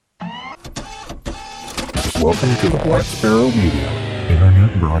Welcome to the Black Sparrow Media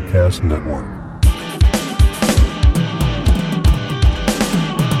Internet Broadcast Network.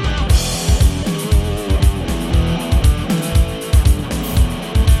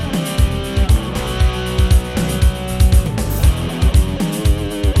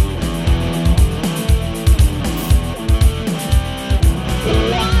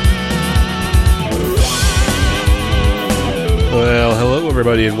 Well, hello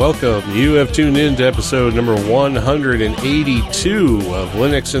everybody and welcome. You have tuned in to episode number 182 of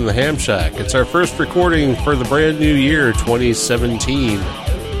Linux in the Ham Shack. It's our first recording for the brand new year, 2017.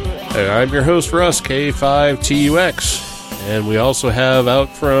 And I'm your host, Russ, K5TUX. And we also have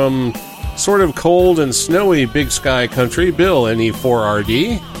out from sort of cold and snowy Big Sky country, Bill,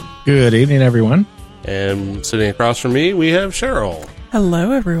 NE4RD. Good evening, everyone. And sitting across from me, we have Cheryl,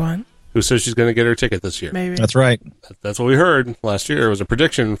 Hello, everyone. who says she's going to get her ticket this year. Maybe. That's right. That's what we heard last year. It was a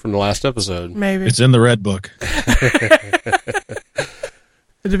prediction from the last episode. Maybe. It's in the Red Book. It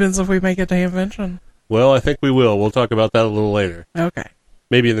depends if we make it to Hamvention. Well, I think we will. We'll talk about that a little later. Okay.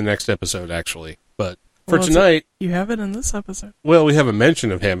 Maybe in the next episode, actually. But for Well, tonight, You have it in this episode. well, we have a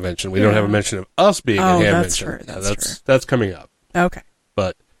mention of Hamvention. We don't Yeah. have a mention of us being Oh, in Hamvention. that's true. That's coming up. Okay.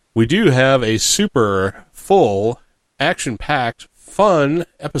 But we do have a super full, action-packed, fun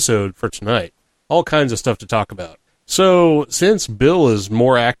episode for tonight. All kinds of stuff to talk about. So, since Bill is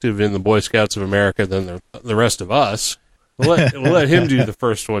more active in the Boy Scouts of America than the rest of us, we'll let him do the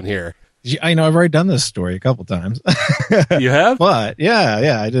first one here. I know I've already done this story a couple times, You have? but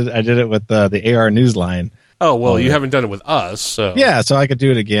yeah, I did it with the AR Newsline. Oh, well, you yeah. haven't done it with us, so... Yeah, so I could do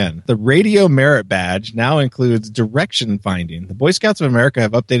it again. The Radio Merit Badge now includes direction finding. The Boy Scouts of America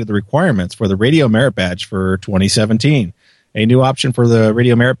have updated the requirements for the Radio Merit Badge for 2017. A new option for the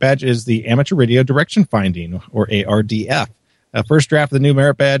Radio Merit Badge is the Amateur Radio Direction Finding, or ARDF. A first draft of the new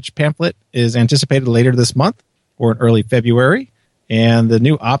Merit Badge pamphlet is anticipated later this month or in early February. And the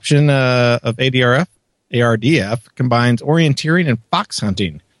new option of ARDF combines orienteering and fox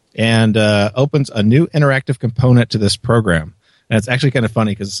hunting and opens a new interactive component to this program. And it's actually kind of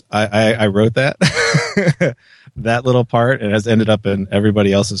funny because I wrote that, that little part, and it has ended up in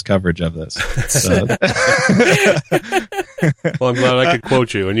everybody else's coverage of this. So, Well, I'm glad I could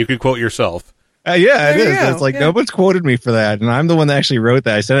quote you, and you could quote yourself. yeah, it There you is. go. It's like Yeah. nobody's quoted me for that, and I'm the one that actually wrote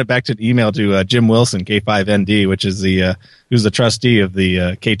that. I sent it back to an email to Jim Wilson, K5ND, which is who's the trustee of the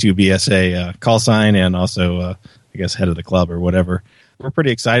K2BSA call sign, and also I guess head of the club or whatever. We're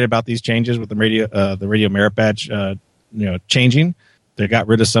pretty excited about these changes with the Radio Merit Badge, changing. They got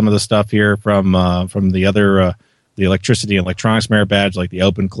rid of some of the stuff here from the other the electricity and electronics merit badge, like the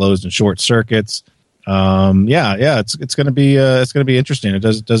open, closed, and short circuits. It's going to be interesting. It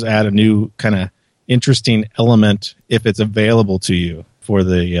does add a new kind of interesting element if it's available to you for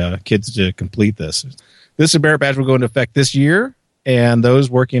the kids to complete this. This merit badge will go into effect this year, and those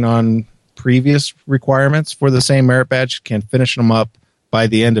working on previous requirements for the same merit badge can finish them up by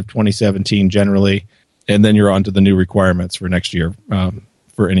the end of 2017 generally, and then you're on to the new requirements for next year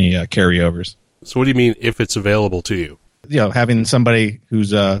for any carryovers. So what do you mean, if it's available to you? Having somebody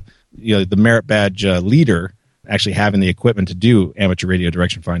who's the merit badge leader actually having the equipment to do amateur radio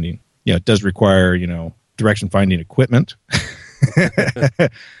direction finding. It does require direction finding equipment,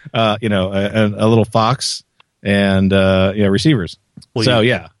 a little fox and receivers. Well,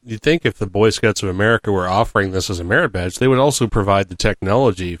 you'd think if the Boy Scouts of America were offering this as a merit badge, they would also provide the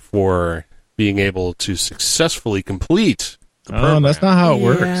technology for being able to successfully complete the program. That's not how it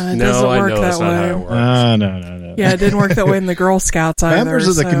works. Yeah, it No, doesn't I work know that that's not how way. it works. No. Yeah, it didn't work that way in the Girl Scouts either. Members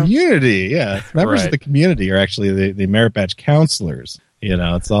of the so- community, members Right. of the community are actually the merit badge counselors.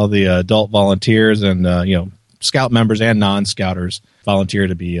 It's all the adult volunteers and scout members and non-scouters volunteer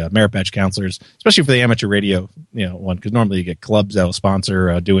to be merit badge counselors, especially for the amateur radio one, because normally you get clubs that will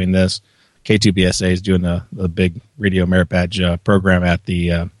sponsor doing this. K2BSA is doing the big radio merit badge program at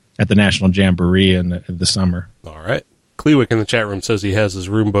the National Jamboree in the summer. All right. Klewick in the chat room says he has his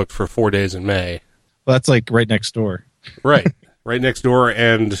room booked for 4 days in May. Well, that's like right next door. Right. Right next door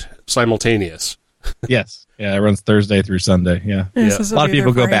and simultaneous. Yes, yeah, it runs Thursday through Sunday. Yeah, Yeah, Yeah. so a they'll lot of be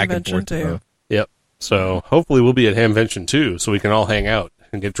people there go for back and Hamvention, forth. too. Yep. So hopefully we'll be at Hamvention too, so we can all hang out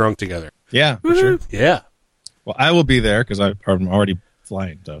and get drunk together. Yeah, for sure. Yeah. Well, I will be there because I'm already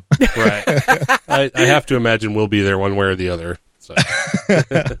flying. So Right. I have to imagine we'll be there one way or the other. So.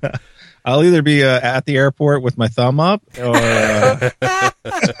 I'll either be at the airport with my thumb up, or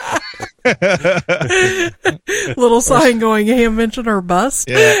Little sign going Hamvention or bust.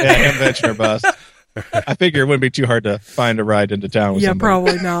 Hamvention or bust. I figure it wouldn't be too hard to find a ride into town with Yeah, somebody.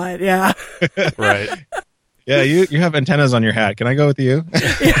 probably not. Yeah. Right. Yeah, you have antennas on your hat. Can I go with you?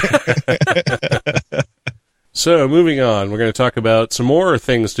 So, moving on, we're going to talk about some more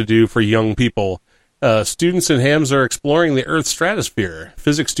things to do for young people. Students in hams are exploring the Earth's stratosphere.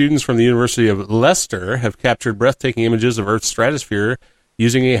 Physics students from the University of Leicester have captured breathtaking images of Earth's stratosphere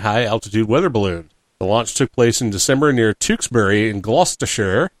using a high-altitude weather balloon. The launch took place in December near Tewkesbury in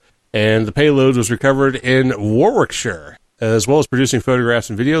Gloucestershire, and the payload was recovered in Warwickshire. As well as producing photographs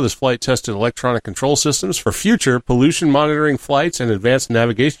and video, this flight tested electronic control systems for future pollution monitoring flights and advanced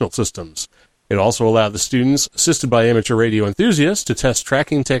navigational systems. It also allowed the students, assisted by amateur radio enthusiasts, to test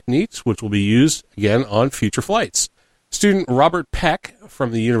tracking techniques, which will be used again on future flights. Student Robert Peck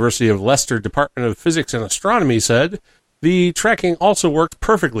from the University of Leicester Department of Physics and Astronomy said, "The tracking also worked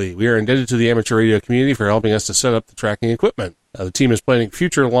perfectly. We are indebted to the amateur radio community for helping us to set up the tracking equipment. The team is planning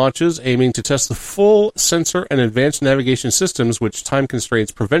future launches, aiming to test the full sensor and advanced navigation systems, which time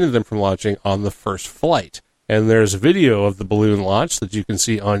constraints prevented them from launching on the first flight." And there's a video of the balloon launch that you can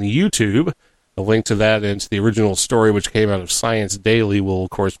see on YouTube. A link to that and to the original story, which came out of Science Daily, will, of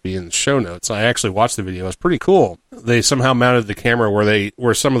course, be in the show notes. I actually watched the video. It was pretty cool. They somehow mounted the camera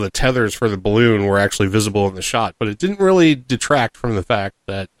where some of the tethers for the balloon were actually visible in the shot, but it didn't really detract from the fact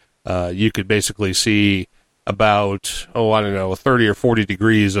that you could basically see about, 30 or 40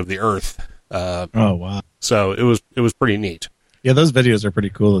 degrees of the Earth. Oh, wow. So it was pretty neat. Yeah, those videos are pretty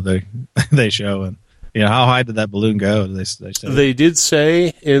cool that they show. And how high did that balloon go? They did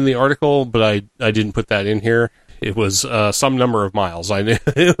say in the article, but I didn't put that in here. It was some number of miles. I knew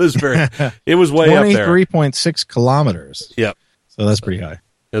it was it was way up there. 23.6 kilometers. Yep. So that's pretty high.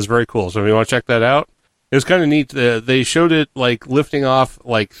 It was very cool. So if you want to check that out, it was kind of neat. They showed it like lifting off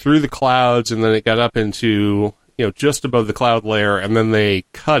like through the clouds, and then it got up into just above the cloud layer, and then they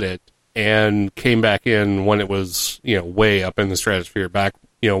cut it and came back in when it was way up in the stratosphere, back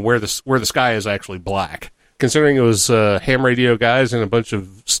where the sky is actually black. Considering it was ham radio guys and a bunch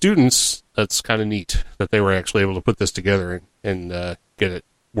of students, that's kind of neat that they were actually able to put this together and get it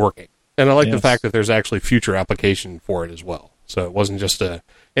working. And I like the fact that there's actually future application for it as well. So it wasn't just an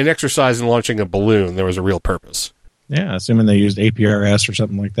exercise in launching a balloon. There was a real purpose. Yeah, assuming they used APRS or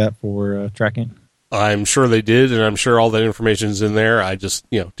something like that for tracking. I'm sure they did, and I'm sure all that information's in there. I just,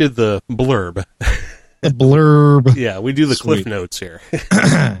 did the blurb. The blurb. Yeah, we do the Cliff Notes here.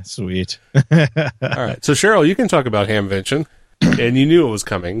 Sweet. All right. So, Cheryl, you can talk about Hamvention. And you knew it was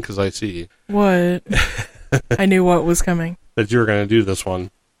coming, because I see. What? I knew what was coming. That you were going to do this one.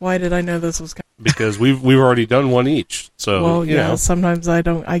 Why did I know this was coming? Because we've already done one each. So, well, sometimes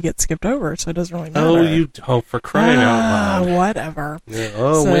I get skipped over, so it doesn't really matter. Oh, you don't, for crying out loud. Whatever.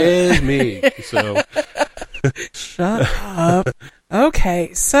 Yeah, with me. So. Shut up.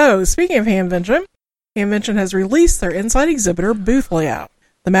 Okay, so speaking of Hamvention, Hamvention has released their Inside Exhibitor booth layout.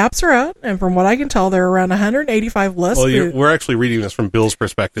 The maps are out, and from what I can tell, there are around 185 less booths. We're actually reading this from Bill's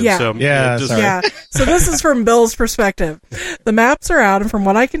perspective. Yeah. So, So this is from Bill's perspective. The maps are out, and from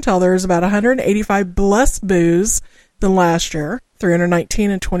what I can tell, there's about 185 less booths than last year, 319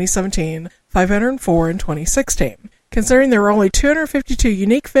 in 2017, 504 in 2016. Considering there were only 252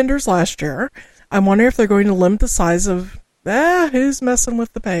 unique vendors last year, I'm wondering if they're going to limit the size of... who's messing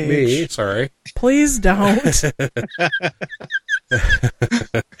with the page? Me, sorry. Please don't.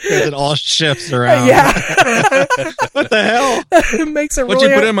 It all shifts around. Yeah. What the hell? It makes it What'd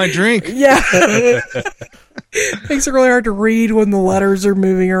really you put in my drink? Yeah. Makes it really hard to read when the letters are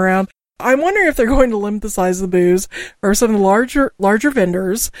moving around. I'm wondering if they're going to limit the size of the booths, or if some of the larger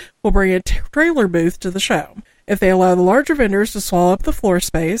vendors will bring a trailer booth to the show. If they allow the larger vendors to swallow up the floor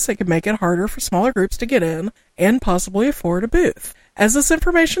space, it could make it harder for smaller groups to get in and possibly afford a booth. As this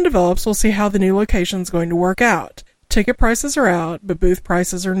information develops, we'll see how the new location is going to work out. Ticket prices are out, but booth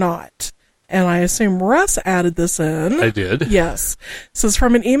prices are not. And I assume Russ added this in. I did. Yes. This is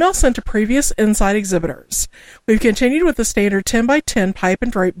from an email sent to previous Inside exhibitors. We've continued with the standard 10 by 10 pipe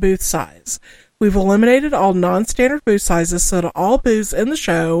and drape booth size. We've eliminated all non-standard booth sizes so that all booths in the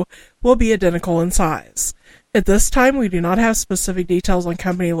show will be identical in size. At this time, we do not have specific details on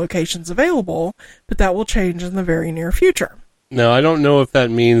company locations available, but that will change in the very near future. Now, I don't know if that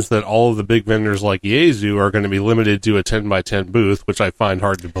means that all of the big vendors like Yaesu are going to be limited to a 10 by 10 booth, which I find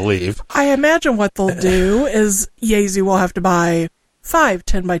hard to believe. I imagine what they'll do is Yaesu will have to buy 5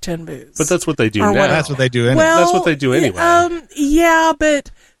 10 by 10 booths. But that's what they do Or now. what- That's what they do anyway. Well, That's what they do anyway. Yeah,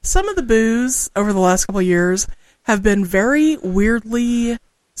 but some of the booths over the last couple of years have been very weirdly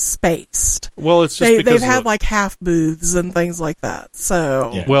spaced. Well, it's just They've because had like half booths and things like that.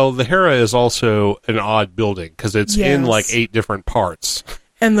 So Yeah. Well, the Hera is also an odd building because it's in Yes. like 8 different parts.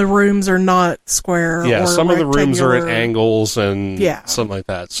 And the rooms are not square. Yeah, or some of the rooms are at rectangular. angles and something like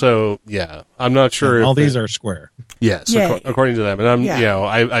that. So, yeah, I'm not sure And if all these are square. Yes, Yay. according to them. And I'm,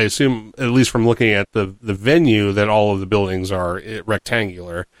 I assume, at least from looking at the venue, that all of the buildings are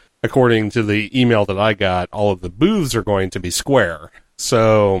rectangular. According to the email that I got, all of the booths are going to be square.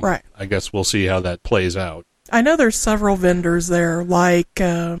 So, I guess we'll see how that plays out. I know there's several vendors there, like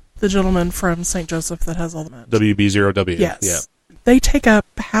the gentleman from St. Joseph that has all the men. WB0W. Yes. Yeah. They take up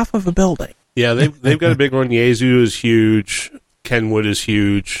half of a building. Yeah, they've got a big one. Yezu is huge. Kenwood is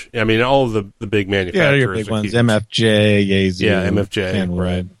huge. I mean, all of the big manufacturers. Yeah, your big are ones. huge. MFJ, Yezu. Yeah, MFJ, Kenwood,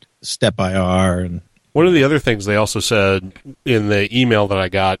 right. Step IR. And One of the other things they also said in the email that I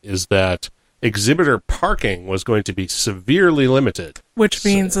got is that exhibitor parking was going to be severely limited. Which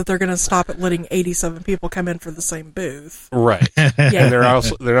means that they're going to stop at letting 87 people come in for the same booth. Right. Yeah. And they're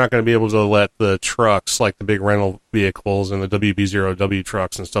not going to be able to let the trucks, like the big rental vehicles and the WB0W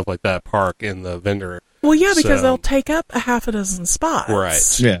trucks and stuff like that, park in the vendor. Well, yeah, because So- they'll take up a half a dozen spots.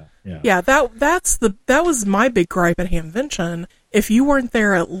 Right. yeah. Yeah, that was my big gripe at Hamvention. If you weren't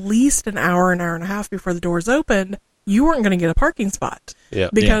there at least an hour and a half before the doors opened, you weren't going to get a parking spot. Yeah.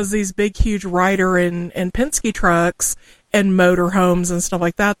 Because these big, huge Ryder and Penske trucks and motorhomes and stuff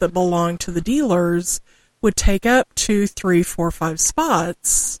like that belong to the dealers would take up 2, 3, 4, 5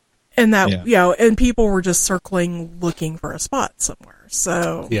 spots. And that, and people were just circling looking for a spot somewhere.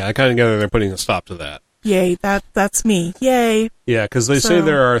 So, Yeah, I kind of gather they're putting a stop to that. yay, that's me. Yay. Yeah, because they say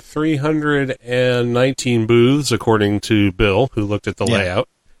there are 319 booths, according to Bill, who looked at the layout.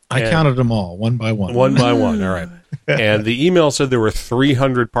 I counted them all, one by one. One by one, all right. And the email said there were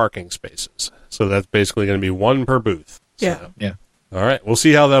 300 parking spaces. So that's basically going to be one per booth. So, Yeah. all right, we'll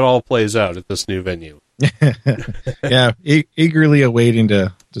see how that all plays out at this new venue. Yeah, eagerly awaiting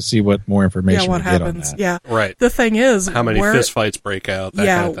to see what more information What we get on happens. that. Yeah. Right. The thing is, How many fist fights break out, that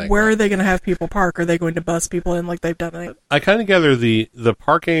kind of thing. where are they going to have people park? Are they going to bus people in like they've done it? I kind of gather the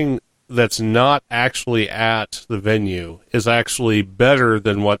parking that's not actually at the venue is actually better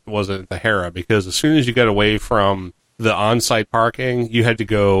than what was at the Hera, because as soon as you got away from the on-site parking, you had to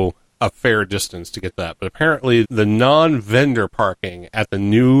go a fair distance to get that. But apparently the non-vendor parking at the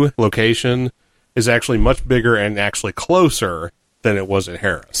new location is actually much bigger and actually closer than it was at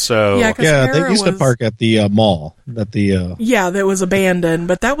Hera. So Yeah, 'cause Yeah, Hera they used to was- park at the mall. At the that was abandoned,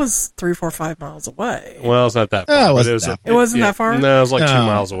 but that was 3, 4, 5 miles away. well, it's not that far. Oh, it but wasn't was that far. It wasn't that far? No, it was like 2 No.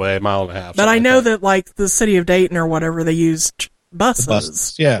 miles away, a mile and a half. But I something know like that like the city of Dayton or whatever, they used buses,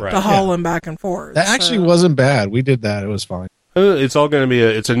 buses. Yeah, Right. to haul them back and forth. that actually so- wasn't bad. We did that. It was fine. It's all going to be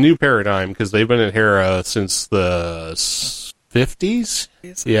it's a new paradigm because they've been at Hera since the 50s.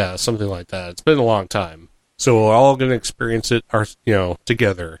 Yeah, something like that. It's been a long time. So we're all going to experience it,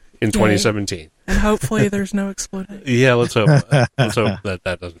 together in 2017. And hopefully there's no exploding. Yeah, let's hope. Let's hope that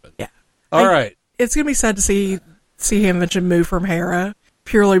doesn't happen. Yeah. All right. It's going to be sad to see Hamvention move from Hera,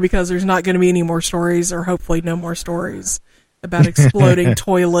 purely because there's not going to be any more stories, or hopefully no more stories about exploding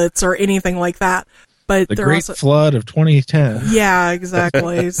toilets or anything like that. But The they're Great also, Flood of 2010. yeah,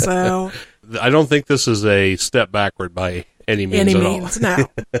 exactly. So I don't think this is a step backward by any means at all. no.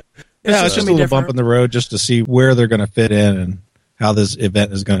 Yeah, it's just a little bump in the road just to see where they're going to fit in and how this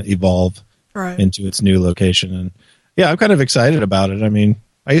event is going to evolve right. into its new location. And yeah, I'm kind of excited about it. I mean,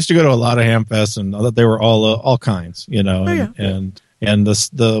 I used to go to a lot of Hamfests, and they were all kinds, and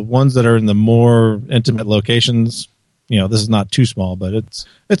the ones that are in the more intimate locations, this is not too small, but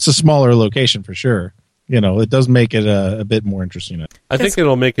it's a smaller location for sure. It does make it a bit more interesting. I think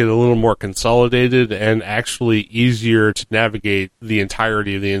it'll make it a little more consolidated and actually easier to navigate the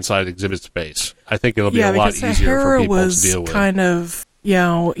entirety of the inside exhibit space. I think it'll be a lot because easier for Hera people was to deal with. kind of,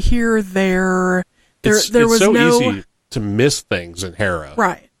 here, there. There It's was so no easy to miss things in Hera.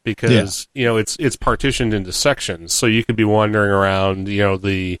 right. Because, it's partitioned into sections. So you could be wandering around,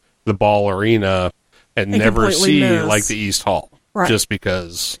 the ball arena and never completely see miss. like the East Hall. Right. Just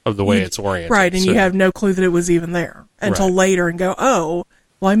because of the way it's oriented. Right, and So- you have no clue that it was even there until Right. later and go, oh,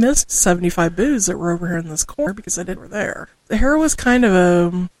 well, I missed 75 booths that were over here in this corner because I didn't were there. The Hera was kind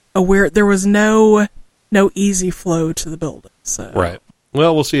of a weird, there was no easy flow to the building. So Right.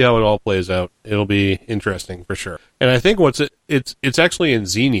 Well, we'll see how it all plays out. It'll be interesting for sure. And I think it's actually in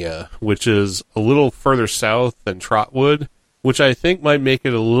Xenia, which is a little further south than Trotwood, which I think might make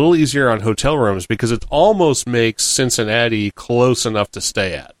it a little easier on hotel rooms because it almost makes Cincinnati close enough to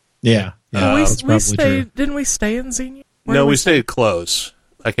stay at. Yeah, that's we probably stayed. true. Didn't we stay in Xenia? Where No, did we stayed close.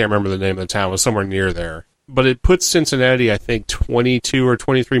 I can't remember the name of the town. It was somewhere near there. But it puts Cincinnati, I think, 22 or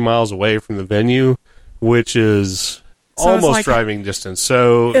 23 miles away from the venue, which is almost driving distance.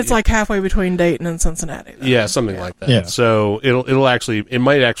 So it's like halfway between Dayton and Cincinnati. Then. Yeah, something like that. Yeah. So it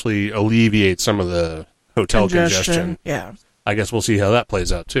might actually alleviate some of the hotel congestion. Yeah. I guess we'll see how that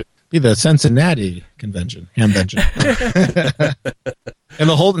plays out too. Be the Cincinnati convention, hamvention. And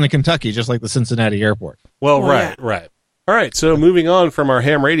they'll hold it in Kentucky, just like the Cincinnati airport. Well, right. All right, so moving on from our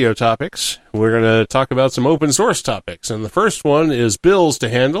ham radio topics, we're going to talk about some open source topics. And the first one is Bill's to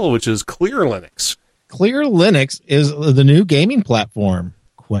handle, which is Clear Linux. Clear Linux is the new gaming platform, ?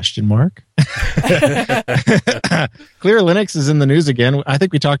 Clear Linux is in the news again. I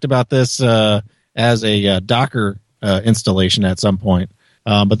think we talked about this as a Docker installation at some point.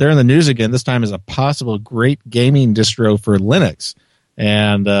 But they're in the news again, this time as a possible great gaming distro for Linux.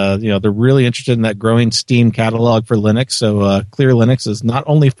 And, they're really interested in that growing Steam catalog for Linux. So Clear Linux is not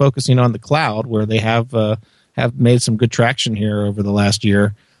only focusing on the cloud, where they have made some good traction here over the last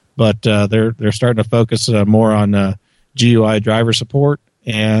year, but they're starting to focus more on GUI driver support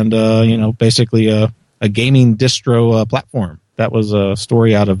and, basically a gaming distro platform. That was a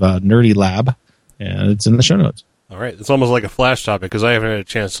story out of Nerdy Lab, and it's in the show notes. All right. It's almost like a flash topic because I haven't had a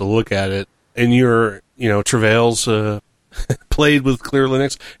chance to look at it. In your, travails, played with Clear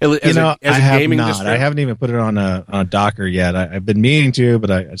Linux? I have not. Distro? I haven't even put it on a Docker yet. I've been meaning to, but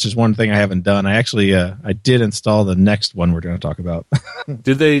it's just one thing I haven't done. I actually I did install the next one we're going to talk about.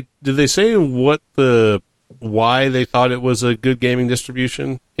 Did they say why they thought it was a good gaming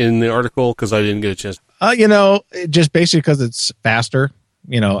distribution in the article? Because I didn't get a chance. Just basically because it's faster.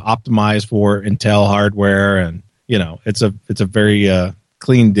 Optimized for Intel hardware, and it's a very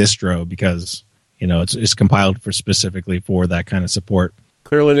clean distro because. It's compiled specifically for that kind of support.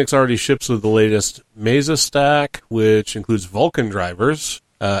 Clear Linux already ships with the latest Mesa stack, which includes Vulkan drivers.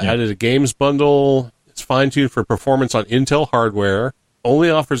 Added a games bundle. It's fine-tuned for performance on Intel hardware. Only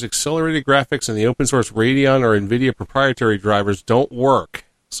offers accelerated graphics, and the open-source Radeon or NVIDIA proprietary drivers don't work.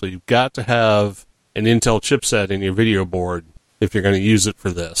 So you've got to have an Intel chipset in your video board if you're going to use it for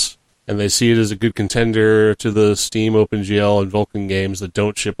this. And they see it as a good contender to the Steam, OpenGL, and Vulkan games that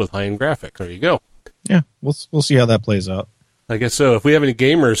don't ship with high-end graphics. There you go. Yeah, we'll see how that plays out. I guess so. If we have any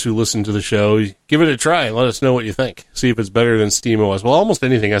gamers who listen to the show, give it a try and let us know what you think. See if it's better than SteamOS. Well, almost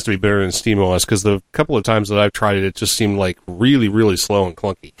anything has to be better than SteamOS because the couple of times that I've tried it, it just seemed like really, really slow and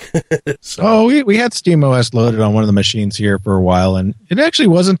clunky. So. We had SteamOS loaded on one of the machines here for a while, and it actually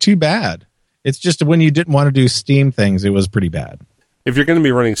wasn't too bad. It's just when you didn't want to do Steam things, it was pretty bad. If you're going to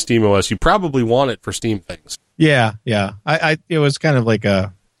be running SteamOS, you probably want it for Steam things. Yeah. It was kind of like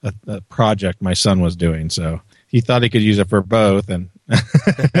a project my son was doing, so he thought he could use it for both, and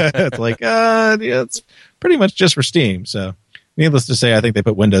it's like it's pretty much just for Steam. So needless to say, I think they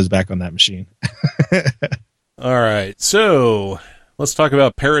put Windows back on that machine. All right, so let's talk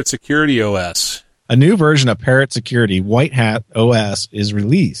about Parrot Security OS. A new version of Parrot Security, White Hat OS, is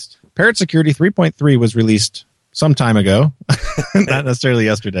released. Parrot Security 3.3 was released some time ago, not necessarily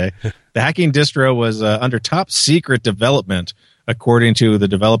yesterday. The hacking distro was under top secret development, according to the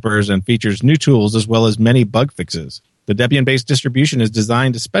developers, and features new tools as well as many bug fixes. The Debian-based distribution is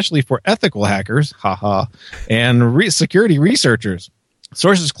designed especially for ethical hackers, and security researchers.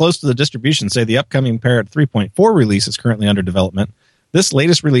 Sources close to the distribution say the upcoming Parrot 3.4 release is currently under development. This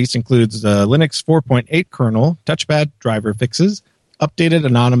latest release includes the Linux 4.8 kernel, touchpad driver fixes, updated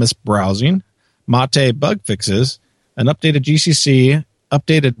anonymous browsing, Mate bug fixes, an updated GCC,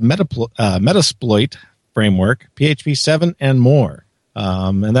 updated Metasploit framework, PHP 7, and more.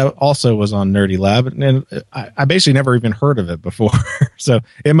 And that also was on Nerdy Lab, and I basically never even heard of it before. So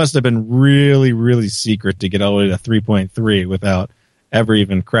it must have been really, really secret to get all the way to 3.3 without ever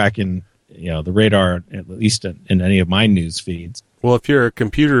even cracking, the radar, at least in any of my news feeds. Well, if you're a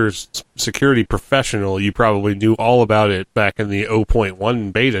computer security professional, you probably knew all about it back in the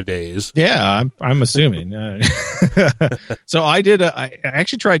 0.1 beta days. Yeah, I'm assuming. So I did. I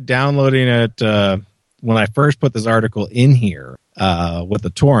actually tried downloading it when I first put this article in here with the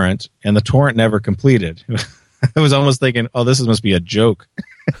torrent, and the torrent never completed. I was almost thinking, oh, this must be a joke,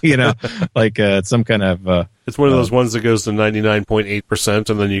 like some kind of... it's one of those ones that goes to 99.8%,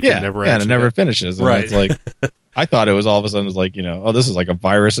 and then you can never... Yeah, and it never finishes. And right. It's like, I thought it was all of a sudden, it was like, oh, this is like a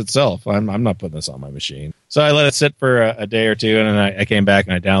virus itself. I'm not putting this on my machine. So I let it sit for a day or two, and then I came back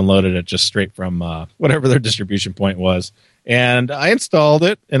and I downloaded it just straight from whatever their distribution point was. And I installed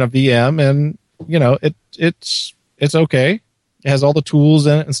it in a VM, and, it's okay. It has all the tools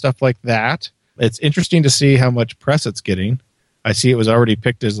in it and stuff like that. It's interesting to see how much press it's getting. I see it was already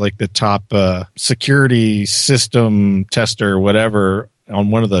picked as like the top security system tester, whatever, on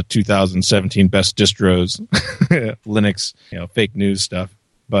one of the 2017 best distros, Linux, fake news stuff.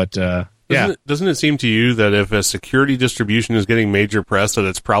 But Doesn't it seem to you that if a security distribution is getting major press, that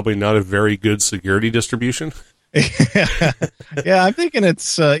it's probably not a very good security distribution? Yeah, I'm thinking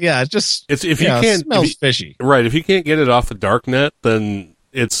it's just if you can't smells fishy. Right, if you can't get it off the dark net, then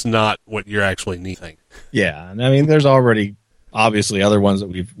it's not what you're actually needing. Yeah, and I mean, there's already obviously other ones that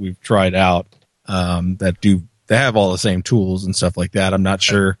we've tried out they have all the same tools and stuff like that. I'm not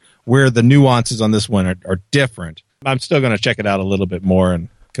sure where the nuances on this one are different. I'm still going to check it out a little bit more and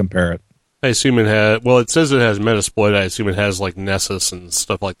compare it. I assume it has. Well, it says it has Metasploit. I assume it has like Nessus and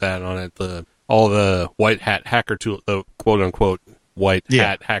stuff like that on it. All the white hat hacker tool, the quote unquote white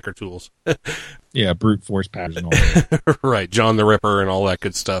hat hacker tools. Yeah, brute force patches and all that. Right, John the Ripper and all that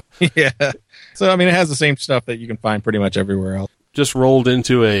good stuff. Yeah. So I mean, it has the same stuff that you can find pretty much everywhere else. Just rolled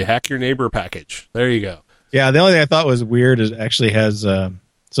into a Hack Your Neighbor package. There you go. Yeah, the only thing I thought was weird is it actually has the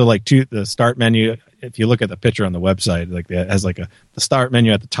start menu. If you look at the picture on the website, like it has like the start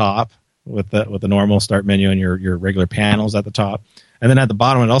menu at the top with the normal start menu and your regular panels at the top, and then at the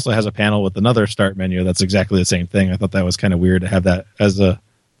bottom it also has a panel with another start menu that's exactly the same thing. I thought that was kind of weird to have that as the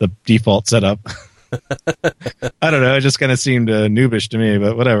default setup. I don't know. It just kind of seemed noobish to me,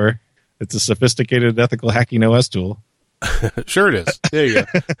 but whatever. It's a sophisticated ethical hacking OS tool. Sure it is. There you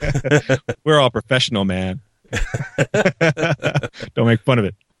go. We're all professional, man. Don't make fun of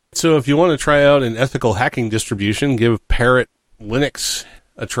it. So if you want to try out an ethical hacking distribution, give Parrot Linux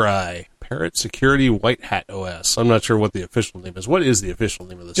a try. Parrot Security White Hat OS. I'm not sure what the official name is. What is the official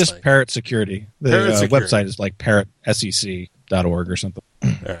name of this Just thing? Parrot Security. The Parrot Security. Website is like parrotsec.org or something.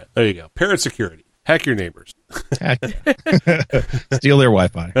 All right, there you go. Parrot Security. Hack your neighbors. Steal their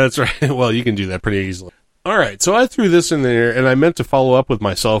Wi-Fi. That's right. Well, you can do that pretty easily. All right, so I threw this in there, and I meant to follow up with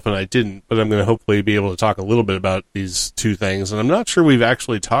myself, and I didn't, but I'm going to hopefully be able to talk a little bit about these two things, and I'm not sure we've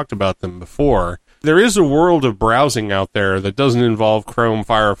actually talked about them before. There is a world of browsing out there that doesn't involve Chrome,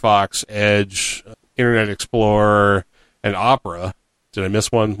 Firefox, Edge, Internet Explorer, and Opera. Did I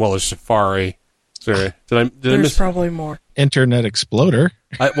miss one? Well, there's Safari. Sorry. Did I There's miss? probably more. Internet Explorer.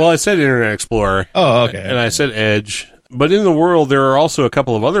 I said Internet Explorer. Oh, okay. And I said Edge. But in the world, there are also a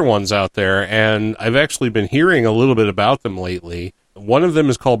couple of other ones out there, and I've actually been hearing a little bit about them lately. One of them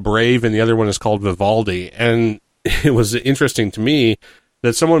is called Brave, and the other one is called Vivaldi. And it was interesting to me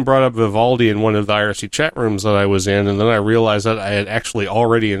that someone brought up Vivaldi in one of the IRC chat rooms that I was in, and then I realized that I had actually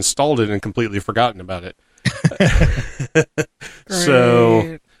already installed it and completely forgotten about it.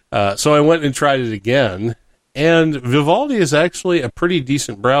 So I went and tried it again. And Vivaldi is actually a pretty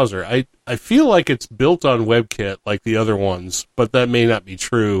decent browser. I feel like it's built on WebKit like the other ones, but that may not be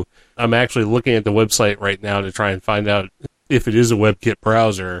true. I'm actually looking at the website right now to try and find out if it is a WebKit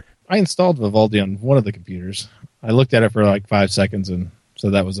browser. I installed Vivaldi on one of the computers. I looked at it for like 5 seconds, and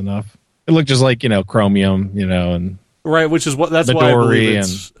so that was enough. It looked just like, Chromium, and right, which is that's Midori, why I believe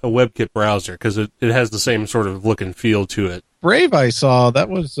it's a WebKit browser, because it has the same sort of look and feel to it. Brave, I saw that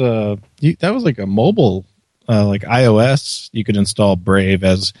was like a mobile. Like iOS, you could install Brave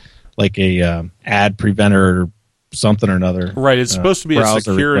as like a ad preventer or something or another. Right, it's supposed to be a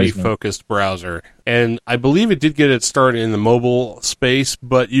security-focused browser. And I believe it did get its start in the mobile space,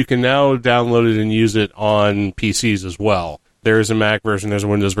 but you can now download it and use it on PCs as well. There's a Mac version, there's a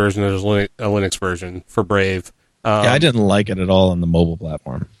Windows version, there's a Linux version for Brave. I didn't like it at all on the mobile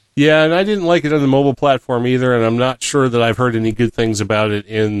platform. Yeah, and I didn't like it on the mobile platform either, and I'm not sure that I've heard any good things about it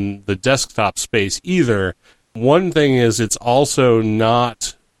in the desktop space either. One thing is it's also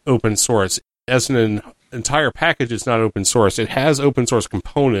not open source. As an entire package, it's not open source. It has open source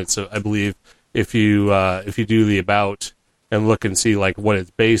components, I believe, if you do the about and look and see like what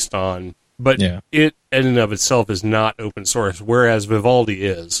it's based on. But it in and of itself is not open source, whereas Vivaldi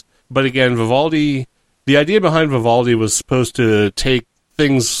is. But again, the idea behind Vivaldi was supposed to take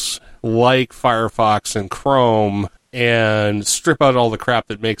things like Firefox and Chrome and strip out all the crap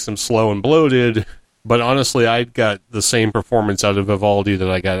that makes them slow and bloated. But honestly, I got the same performance out of Vivaldi that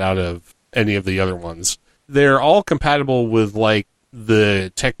I got out of any of the other ones. They're all compatible with like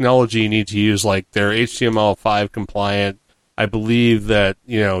the technology you need to use, like they're HTML5 compliant. I believe that,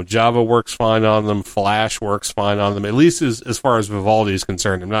 Java works fine on them, Flash works fine on them, at least as far as Vivaldi is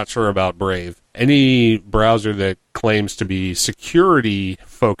concerned. I'm not sure about Brave. Any browser that claims to be security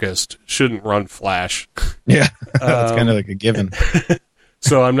focused shouldn't run Flash. Yeah, that's kind of like a given.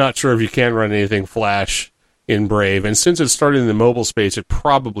 So I'm not sure if you can run anything Flash in Brave. And since it started in the mobile space, it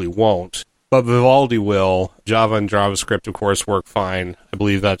probably won't. But Vivaldi will. Java and JavaScript, of course, work fine. I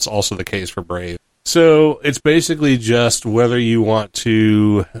believe that's also the case for Brave. So it's basically just whether you want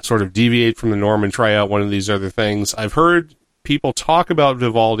to sort of deviate from the norm and try out one of these other things. I've heard people talk about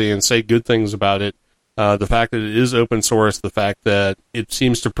Vivaldi and say good things about it. The fact that it is open source, the fact that it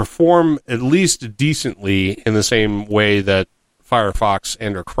seems to perform at least decently in the same way that Firefox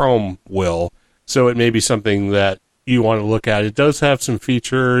and or Chrome will. So it may be something that you want to look at. It does have some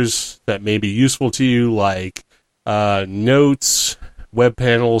features that may be useful to you, like notes, web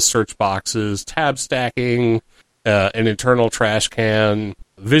panels, search boxes, tab stacking, an internal trash can,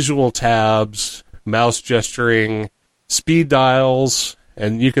 visual tabs, mouse gesturing, speed dials,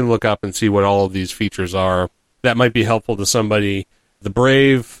 and you can look up and see what all of these features are. That might be helpful to somebody. The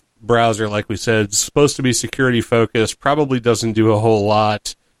Brave browser, like we said, is supposed to be security focused, probably doesn't do a whole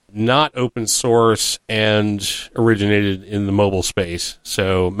lot, not open source, and originated in the mobile space,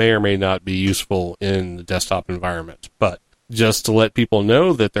 so may or may not be useful in the desktop environment. But just to let people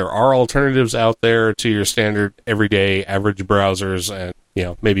know that there are alternatives out there to your standard everyday average browsers, and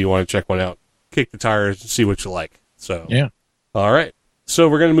maybe you want to check one out, kick the tires, and see what you like. So yeah. All right. So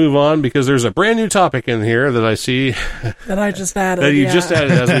we're going to move on because there's a brand new topic in here that I see that I just added. that you just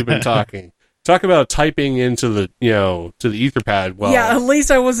added as we've been talking. Talk about typing into the to the Etherpad. Well, yeah, at least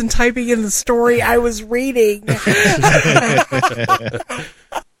I wasn't typing in the story I was reading.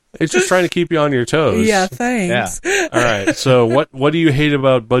 It's just trying to keep you on your toes. Yeah, thanks. Yeah. All right. So what do you hate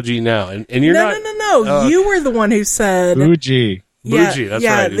about Budgie now? And you're No. You were the one who said Bougie. Bougie. That's right.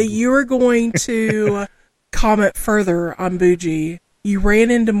 Yeah, that you were going to comment further on Bougie. You ran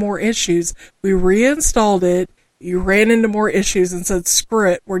into more issues. We reinstalled it. You ran into more issues and said,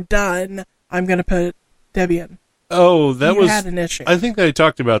 "Screw it, we're done. I'm going to put Debian." Oh, you had an issue. I think I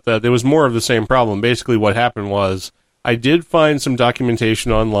talked about that. There was more of the same problem. Basically, what happened was I did find some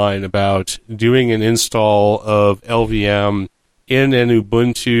documentation online about doing an install of LVM in an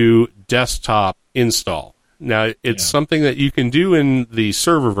Ubuntu desktop install. Now, it's something that you can do in the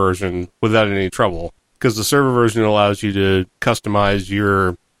server version without any trouble, because the server version allows you to customize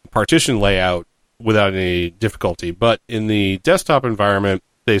your partition layout without any difficulty. But in the desktop environment,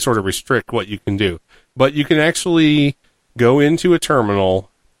 they sort of restrict what you can do. But you can actually go into a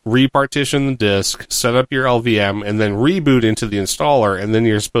terminal, repartition the disk, set up your LVM, and then reboot into the installer, and then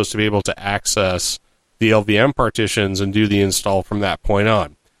you're supposed to be able to access the LVM partitions and do the install from that point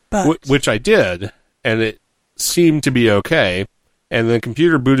on. Which I did, and it seemed to be okay. And the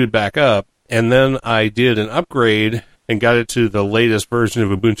computer booted back up, and then I did an upgrade and got it to the latest version of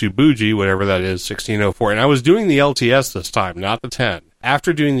Ubuntu Bougie, whatever that is, 16.04. And I was doing the LTS this time, not the 10.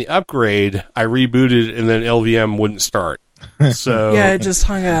 After doing the upgrade, I rebooted, and then LVM wouldn't start. So yeah, it just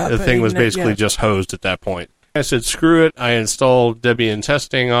hung up. The thing was basically just hosed at that point. I said, screw it. I installed Debian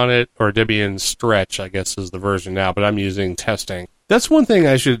Testing on it, or Debian Stretch, I guess is the version now, but I'm using Testing. That's one thing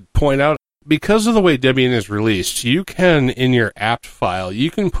I should point out. Because of the way Debian is released, you can, in your apt file,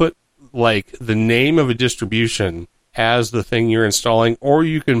 you can put like the name of a distribution as the thing you're installing, or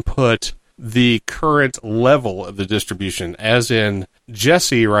you can put the current level of the distribution, as in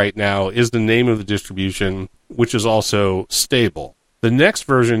Jessie right now is the name of the distribution, which is also stable. The next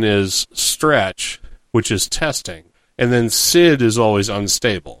version is Stretch, which is testing, and then SID is always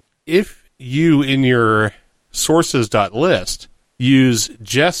unstable. If you, in your sources.list, use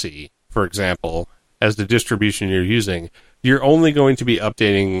Jessie, for example, as the distribution you're using, you're only going to be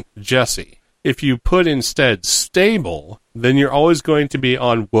updating Jessie. If you put instead stable, then you're always going to be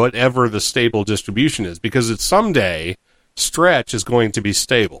on whatever the stable distribution is, because it's someday Stretch is going to be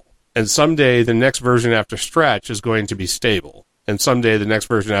stable, and someday the next version after Stretch is going to be stable, and someday the next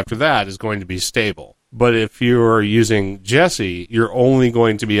version after that is going to be stable. But if you're using Jessie, you're only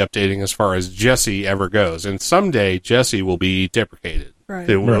going to be updating as far as Jessie ever goes, and someday Jessie will be deprecated. Right.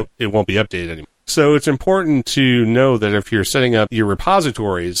 It won't be updated anymore. So it's important to know that if you're setting up your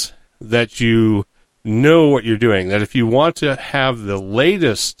repositories, that you know what you're doing, that if you want to have the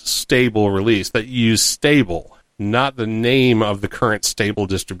latest stable release, that you use stable, not the name of the current stable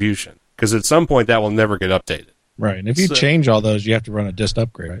distribution, because at some point that will never get updated. Right, and if you change all those, you have to run a dist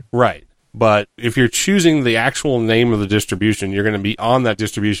upgrade, right? Right, but if you're choosing the actual name of the distribution, you're going to be on that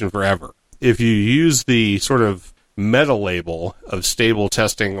distribution forever. If you use the sort of meta label of stable,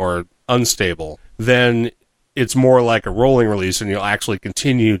 testing, or unstable, then it's more like a rolling release, and you'll actually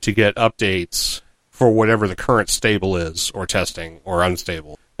continue to get updates for whatever the current stable is, or testing, or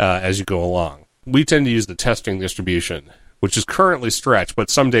unstable, as you go along. We tend to use the testing distribution, which is currently Stretch, but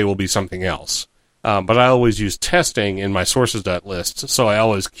someday will be something else. But I always use testing in my sources.list, so I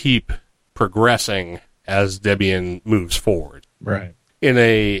always keep progressing as Debian moves forward. Right. In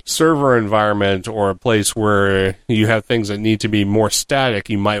a server environment or a place where you have things that need to be more static,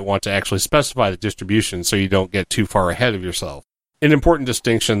 you might want to actually specify the distribution so you don't get too far ahead of yourself. An important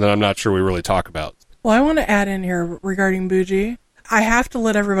distinction that I'm not sure we really talk about. Well, I want to add in here regarding Bougie. I have to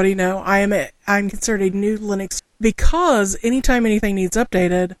let everybody know I'm considered a new Linux because anytime anything needs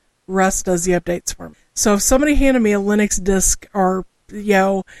updated, Rust does the updates for me. So if somebody handed me a Linux disk or,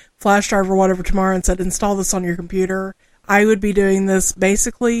 flash drive or whatever tomorrow and said, install this on your computer, I would be doing this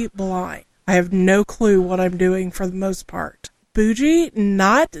basically blind. I have no clue what I'm doing for the most part. Bougie,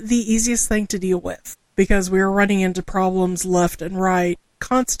 not the easiest thing to deal with because we were running into problems left and right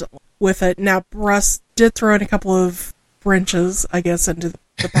constantly with it. Now, Russ did throw in a couple of wrenches, I guess, into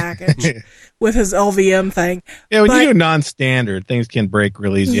the package with his LVM thing. Yeah, when you do non-standard, things can break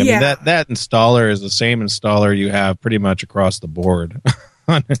real easy. I mean, that installer is the same installer you have pretty much across the board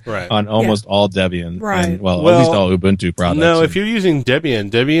on almost all Debian. Right. And, well, at least all Ubuntu products. No, if you're using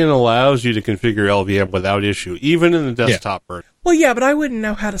Debian allows you to configure LVM without issue, even in the desktop version. Well, yeah, but I wouldn't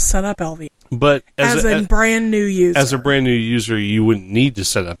know how to set up LVM. But as a brand new user. As a brand new user, you wouldn't need to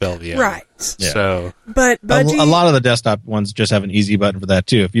set up LVM. Right. Yeah. So, but a lot of the desktop ones just have an easy button for that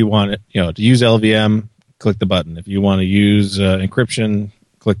too. If you want it, to use LVM, click the button. If you want to use encryption,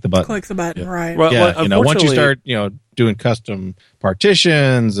 click the button. Right. Well, once you start, doing custom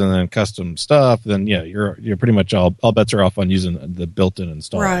partitions and then custom stuff, then you're pretty much all bets are off on using the built-in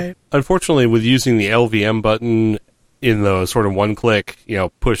installer. Right. Unfortunately, with using the LVM button in the sort of one-click,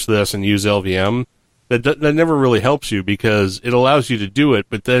 push this and use LVM, that never really helps you because it allows you to do it,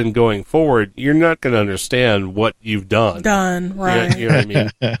 but then going forward, you're not going to understand what you've done. Right. You know what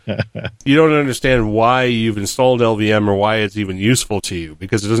I mean? You don't understand why you've installed LVM or why it's even useful to you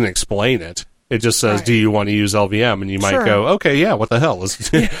because it doesn't explain it. It just says, do you want to use LVM? And you might go, okay, yeah, what the hell?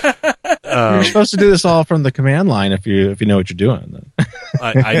 You're supposed to do this all from the command line if you know what you're doing.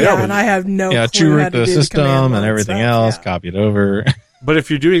 I know. And I have no clue true how root to the do system and everything else, copy it over. But if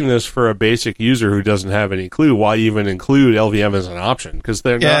you're doing this for a basic user who doesn't have any clue, why even include LVM as an option? Because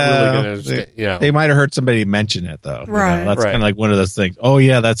they're not really going to understand. They might have heard somebody mention it, though. Right. That's kind of like one of those things. Oh,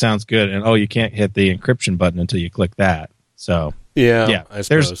 yeah, that sounds good. And, you can't hit the encryption button until you click that. So, I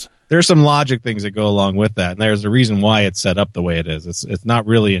suppose. There's some logic things that go along with that. And there's a reason why it's set up the way it is. It's not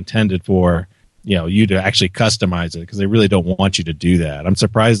really intended for you to actually customize it because they really don't want you to do that. I'm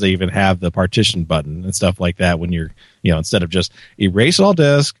surprised they even have the partition button and stuff like that when you're, instead of just erase all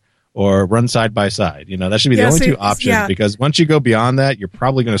disk or run side by side. That should be the only two options because once you go beyond that, you're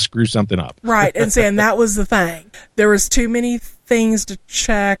probably going to screw something up. Right. And saying that was the thing. There was too many things to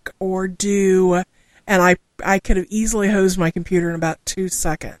check or do, and I could have easily hosed my computer in about 2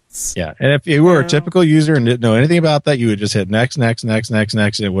 seconds. Yeah, and if you were a typical user and didn't know anything about that, you would just hit next, and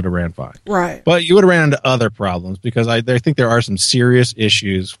it would have ran fine. Right. But you would have ran into other problems because I think there are some serious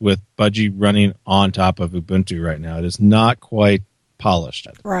issues with Budgie running on top of Ubuntu right now. It is not quite polished.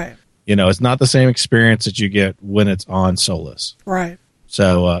 Right. It's not the same experience that you get when it's on Solus. Right.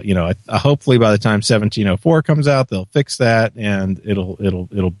 So, hopefully by the time 1704 comes out, they'll fix that and it'll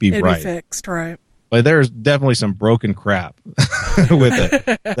be right. Be fixed, right. But there's definitely some broken crap with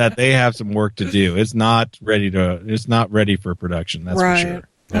it that they have some work to do. It's not ready for production. That's for sure.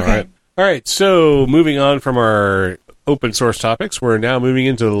 Okay. All right. So moving on from our open source topics, we're now moving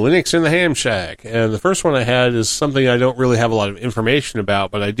into Linux in the Ham Shack. And the first one I had is something I don't really have a lot of information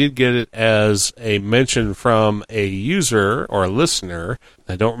about, but I did get it as a mention from a user or a listener.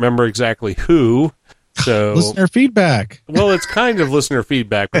 I don't remember exactly who. So listener feedback. Well, it's kind of listener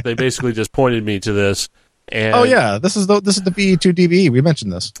feedback, but they basically just pointed me to this. And this is the VE2DB. We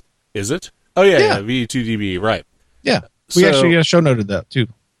mentioned this. Is it? Oh yeah, VE2DB, right? Yeah, we actually show noted that too.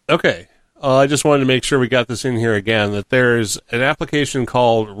 Okay, I just wanted to make sure we got this in here again. That there's an application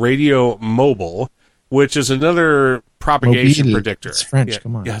called Radio Mobile, which is another propagation predictor. It's French.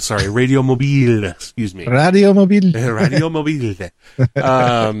 Come on. Yeah, sorry, Radio Mobile. Excuse me. Radio Mobile. Radio Mobile.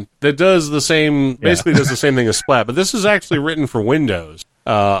 That does the same. Basically, does the same thing as Splat, but this is actually written for Windows.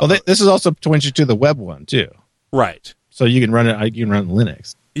 This is also points you to the web one too. Right. So you can run it. You can run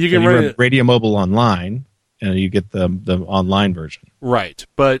Linux. You can run Radio Mobile online, and you get the online version. Right,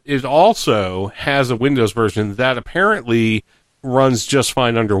 but it also has a Windows version that apparently runs just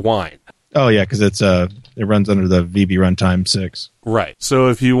fine under Wine. Oh yeah, because it runs under the VB Runtime 6. Right. So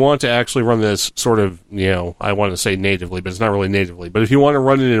if you want to actually run this sort of, I want to say natively, but it's not really natively. But if you want to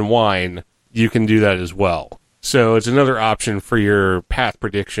run it in Wine, you can do that as well. So it's another option for your path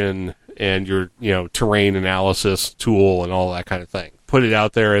prediction and your, terrain analysis tool and all that kind of thing. Put it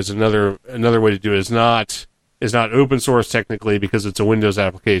out there as another way to do it. It's not open source technically because it's a Windows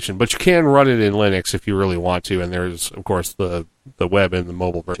application, but you can run it in Linux if you really want to. And there's, of course, the web and the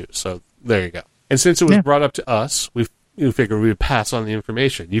mobile version. So there you go. And since it was brought up to us, we figured we would pass on the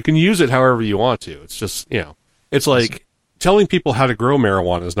information. You can use it however you want to. It's just, it's like telling people how to grow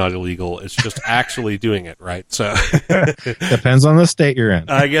marijuana is not illegal. It's just actually doing it, right? So depends on the state you're in.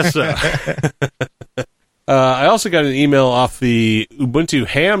 I guess so. I also got an email off the Ubuntu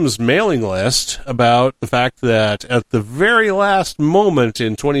Hams mailing list about the fact that at the very last moment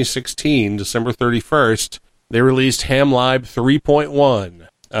in 2016, December 31st, they released HamLib 3.1.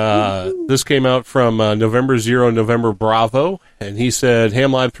 This came out from November 0, November Bravo, and he said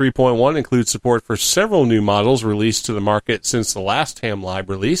HamLib 3.1 includes support for several new models released to the market since the last HamLib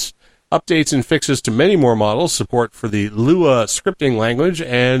release. Updates and fixes to many more models, support for the Lua scripting language,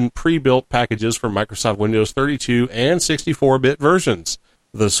 and pre-built packages for Microsoft Windows 32 and 64-bit versions.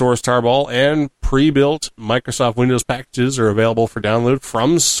 The source tarball and pre-built Microsoft Windows packages are available for download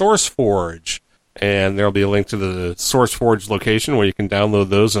from SourceForge. And there'll be a link to the SourceForge location where you can download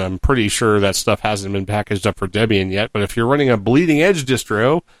those, and I'm pretty sure that stuff hasn't been packaged up for Debian yet, but if you're running a bleeding edge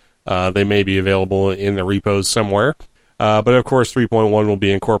distro, they may be available in the repos somewhere. But of course, 3.1 will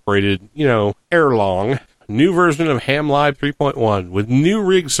be incorporated, ere long. New version of HamLib 3.1 with new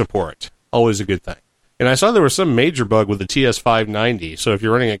rig support. Always a good thing. And I saw there was some major bug with the TS590. So if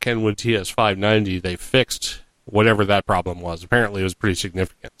you're running a Kenwood TS590, they fixed whatever that problem was. Apparently, it was pretty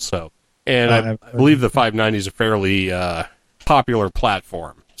significant. So, and I believe the 590 is a fairly popular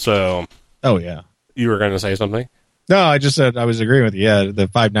platform. So, oh yeah, you were going to say something? No, I just said I was agreeing with you. Yeah, the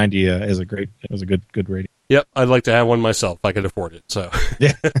 590 is a great. It was a good rating. Yep, I'd like to have one myself if I could afford it. So,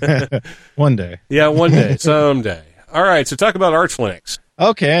 yeah, one day. Yeah, one day, someday. All right, so talk about Arch Linux.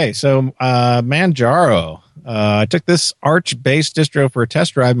 Okay, so Manjaro. I took this Arch-based distro for a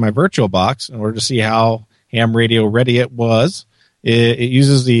test drive in my VirtualBox in order to see how ham radio ready it was. It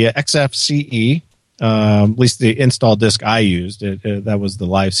uses the XFCE, at least the install disk I used. That was the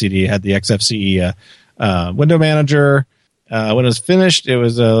live CD. It had the XFCE window manager. When it was finished, it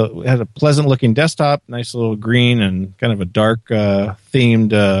had a pleasant-looking desktop, nice little green and kind of a dark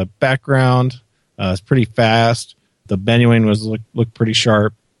themed background. It's pretty fast. The menuing looked pretty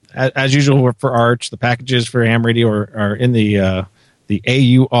sharp. As usual for Arch, the packages for ham radio are in the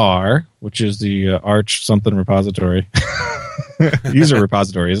AUR, which is the Arch something repository. User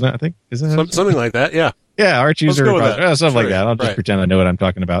repository, isn't it? I think isn't it something like that? Yeah. Yeah, Arch user repository, stuff like that. I'll just right. pretend I know what I'm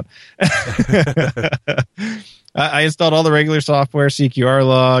talking about. I installed all the regular software, CQR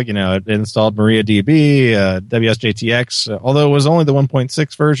log. It installed MariaDB, WSJTX. Although it was only the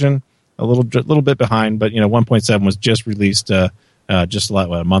 1.6 version, a little bit behind, but 1.7 was just released just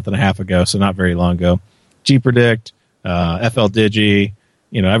a month and a half ago, so not very long ago. gpredict, FLDigi,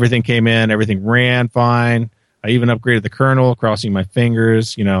 everything came in, everything ran fine. I even upgraded the kernel, crossing my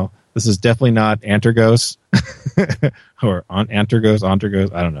fingers. This is definitely not Antergos or Antergos,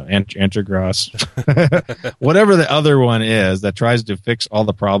 I don't know, Antergos, whatever the other one is that tries to fix all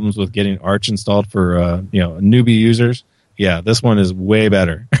the problems with getting Arch installed for newbie users. Yeah, this one is way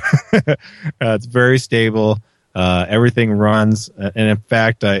better. It's very stable. Everything runs, and in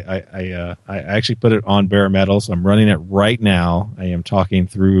fact, I actually put it on bare metal, so I'm running it right now. I am talking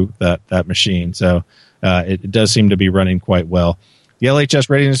through that machine, so it does seem to be running quite well. The LHS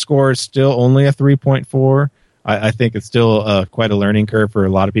readiness score is still only a 3.4. I think it's still quite a learning curve for a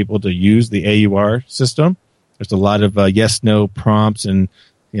lot of people to use the AUR system. There's a lot of yes/no prompts, and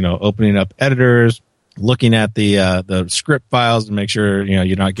opening up editors, looking at the script files to make sure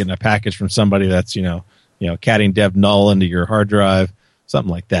you're not getting a package from somebody that's catting dev null into your hard drive,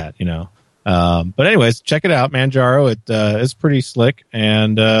 something like that. But anyways, check it out, Manjaro. It's pretty slick,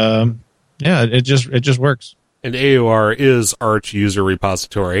 and it just works. And AUR is Arch user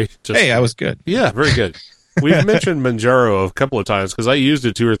repository. Hey, I was good. Yeah, very good. We've mentioned Manjaro a couple of times because I used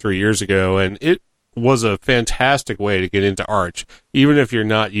it 2 or 3 years ago, and it was a fantastic way to get into Arch, even if you're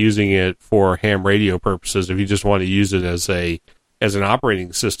not using it for ham radio purposes. If you just want to use it as an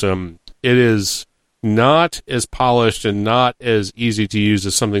operating system, it is not as polished and not as easy to use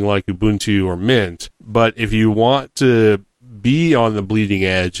as something like Ubuntu or Mint. But if you want to be on the bleeding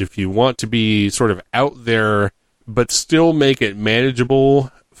edge, if you want to be sort of out there but still make it manageable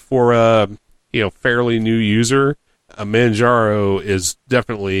for a fairly new user, a Manjaro is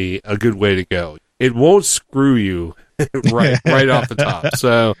definitely a good way to go. It won't screw you right off the top.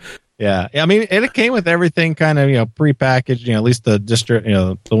 So yeah, I mean, it came with everything kind of prepackaged. At least the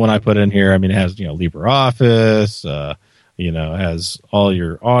distro, the one I put in here. I mean, it has LibreOffice. It has all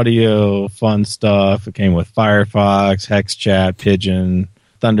your audio, fun stuff. It came with Firefox, HexChat, Pigeon,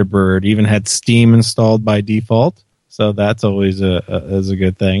 Thunderbird. Even had Steam installed by default, so that's always is a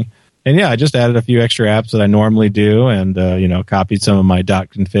good thing. And yeah, I just added a few extra apps that I normally do, and copied some of my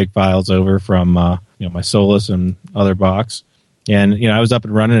 .config files over from my Solus and other box. And I was up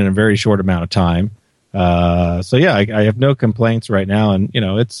and running in a very short amount of time. So yeah, I have no complaints right now, and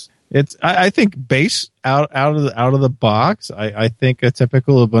I think base out of the box. I think a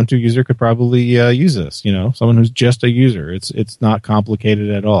typical Ubuntu user could probably use this. Someone who's just a user. It's not complicated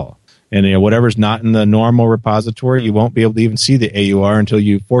at all. And whatever's not in the normal repository, you won't be able to even see the AUR until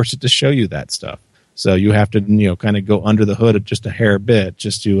you force it to show you that stuff. So you have to kind of go under the hood just a hair bit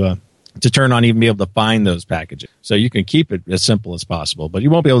just to turn on, even be able to find those packages. So you can keep it as simple as possible, but you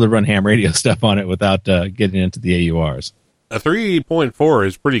won't be able to run ham radio stuff on it without getting into the AURs. A 3.4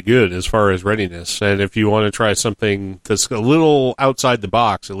 is pretty good as far as readiness, and if you want to try something that's a little outside the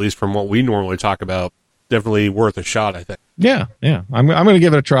box, at least from what we normally talk about, definitely worth a shot, I think. Yeah. I'm going to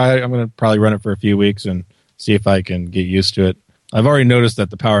give it a try. I'm going to probably run it for a few weeks and see if I can get used to it. I've already noticed that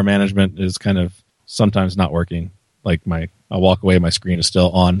the power management is kind of sometimes not working. Like I'll walk away, my screen is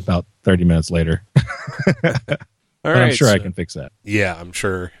still on about 30 minutes later. All right, I'm sure I can fix that. Yeah, I'm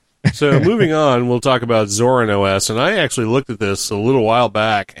sure. So moving on, we'll talk about Zorin OS, and I actually looked at this a little while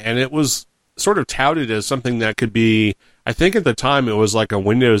back, and it was sort of touted as something that could be, I think at the time it was like a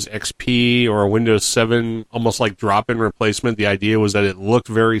Windows XP or a Windows 7, almost like drop-in replacement. The idea was that it looked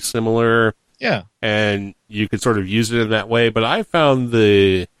very similar. Yeah. And you could sort of use it in that way, but I found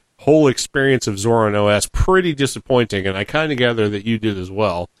the whole experience of Zorin OS pretty disappointing, and I kind of gather that you did as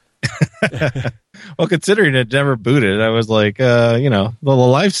well. Well, considering it never booted, I was like, the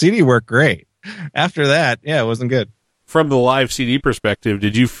live CD worked great. After that, it wasn't good. From the live CD perspective,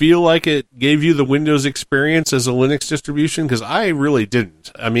 did you feel like it gave you the Windows experience as a Linux distribution? Because I really didn't.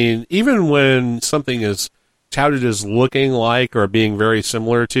 I mean, even when something is touted as looking like or being very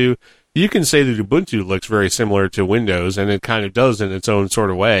similar to, you can say that Ubuntu looks very similar to Windows, and it kind of does in its own sort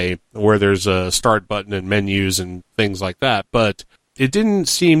of way, where there's a start button and menus and things like that. But it didn't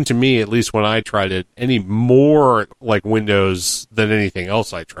seem to me, at least when I tried it, any more like Windows than anything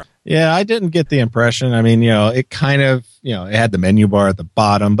else I tried. Yeah, I didn't get the impression. I mean, it kind of, it had the menu bar at the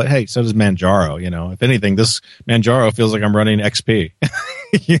bottom, but hey, so does Manjaro. If anything, this Manjaro feels like I'm running XP,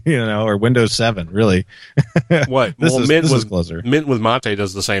 or Windows 7, really. What? This is closer. Mint with Mate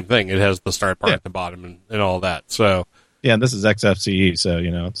does the same thing. It has the start bar at the bottom and all that. So yeah, and this is XFCE,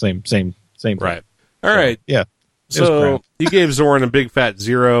 so same thing. Right. All right. Yeah. So you gave Zorin a big fat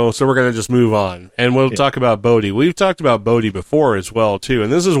 0, so we're going to just move on. And we'll talk about Bodhi. We've talked about Bodhi before as well, too. And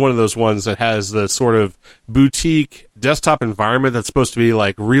this is one of those ones that has the sort of boutique desktop environment that's supposed to be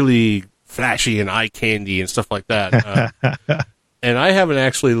like really flashy and eye candy and stuff like that. And I haven't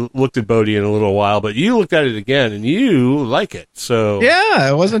actually looked at Bodhi in a little while, but you looked at it again and you like it. So yeah,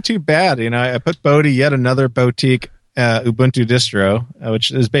 it wasn't too bad. I put Bodhi, yet another boutique Ubuntu distro, which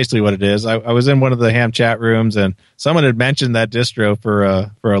is basically what it is. I was in one of the ham chat rooms and someone had mentioned that distro for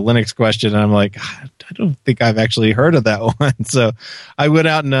a Linux question, and I'm like, I don't think I've actually heard of that one. So I went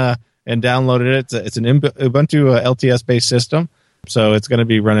out and downloaded it. It's an Ubuntu LTS based system, so it's going to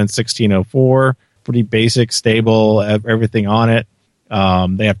be running 1604, pretty basic, stable, everything on it.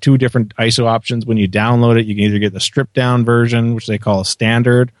 They have two different ISO options. When you download it, you can either get the stripped down version, which they call a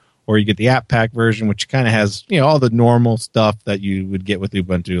standard, or you get the app pack version, which kind of has all the normal stuff that you would get with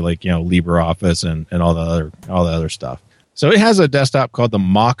Ubuntu, like LibreOffice and all the other stuff. So it has a desktop called the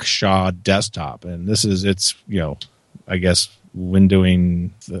Moksha desktop, and it's I guess windowing.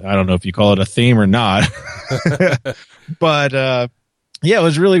 I don't know if you call it a theme or not, but it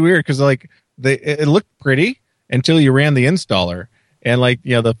was really weird because it looked pretty until you ran the installer, and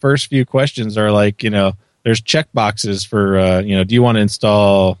the first few questions are there's check boxes for do you want to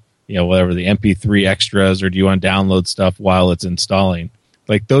install whatever the MP3 extras, or do you want to download stuff while it's installing?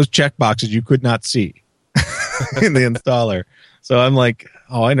 Those check boxes you could not see in the installer. So I'm like,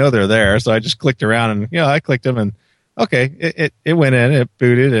 oh, I know they're there. So I just clicked around and I clicked them, and okay, it went in, it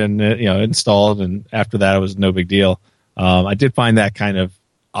booted, and it installed, and after that it was no big deal. I did find that kind of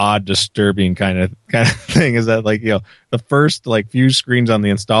odd, disturbing kind of thing, is that the first few screens on the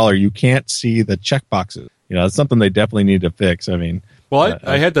installer, you can't see the check boxes. It's something they definitely need to fix. I mean, well,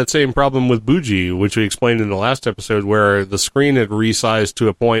 I had that same problem with Bougie, which we explained in the last episode, where the screen had resized to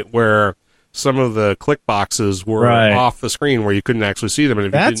a point where some of the click boxes were off the screen where you couldn't actually see them. And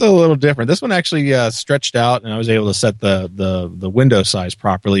if that's a little different. This one actually stretched out, and I was able to set the window size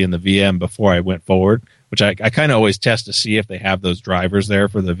properly in the VM before I went forward, which I kind of always test to see if they have those drivers there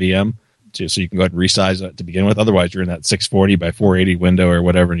for the VM, so you can go ahead and resize it to begin with. Otherwise, you're in that 640 by 480 window or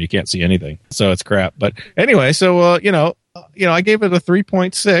whatever, and you can't see anything. So it's crap. But anyway, so I gave it a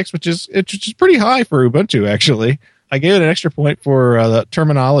 3.6, which is pretty high for Ubuntu. Actually, I gave it an extra point for the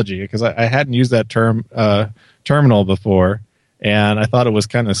terminology, because I hadn't used that terminal before, and I thought it was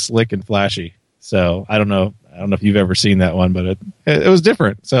kind of slick and flashy. So I don't know. I don't know if you've ever seen that one, but it was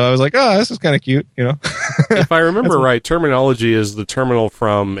different. So I was like, oh, this is kind of cute, you know. If I remember right, Terminology is the terminal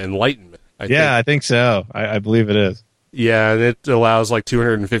from Enlightenment. I think so. I believe it is. Yeah, and it allows like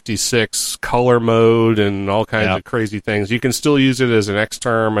 256 color mode and all kinds of crazy things. You can still use it as an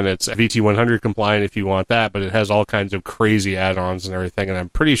X-term, and it's VT100 compliant if you want that, but it has all kinds of crazy add-ons and everything, and I'm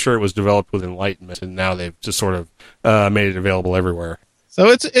pretty sure it was developed with Enlightenment, and now they've just sort of made it available everywhere. So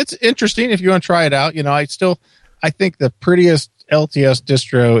it's interesting if you want to try it out. You know, I think the prettiest LTS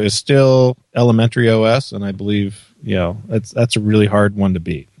distro is still Elementary OS, and I believe, you know, that's a really hard one to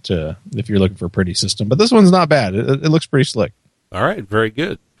beat if you're looking for a pretty system. But this one's not bad. It looks pretty slick. All right, very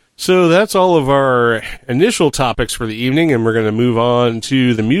good. So that's all of our initial topics for the evening, and we're going to move on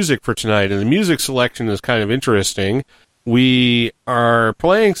to the music for tonight. And the music selection is kind of interesting. We are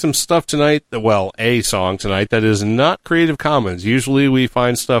playing some stuff tonight, a song tonight that is not Creative Commons. Usually we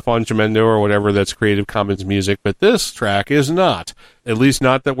find stuff on Jamendo or whatever that's Creative Commons music, but this track is not. At least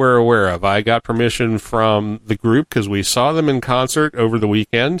not that we're aware of. I got permission from the group because we saw them in concert over the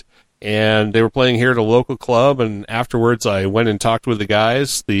weekend, and they were playing here at a local club, and afterwards I went and talked with the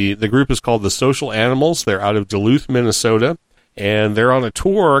guys. The group is called The Social Animals. They're out of Duluth, Minnesota, and they're on a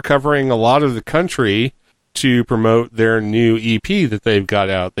tour covering a lot of the country to promote their new EP that they've got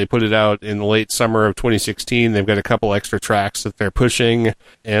out. They put it out in the late summer of 2016. They've got a couple extra tracks that they're pushing,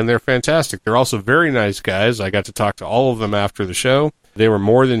 and they're fantastic. They're also very nice guys. I got to talk to all of them after the show. They were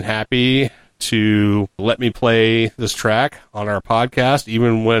more than happy to let me play this track on our podcast.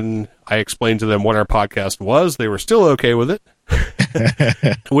 Even when I explained to them what our podcast was, they were still okay with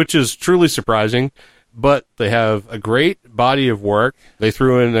it, which is truly surprising. But they have a great body of work. They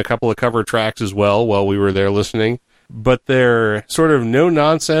threw in a couple of cover tracks as well while we were there listening. But they're sort of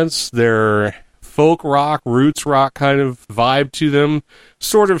no-nonsense. They're folk rock, roots rock kind of vibe to them.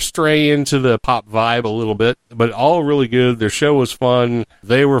 Sort of stray into the pop vibe a little bit. But all really good. Their show was fun.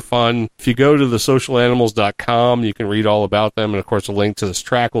 They were fun. If you go to thesocialanimals.com, you can read all about them. And, of course, a link to this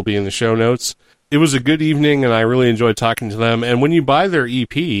track will be in the show notes. It was a good evening, and I really enjoyed talking to them. And when you buy their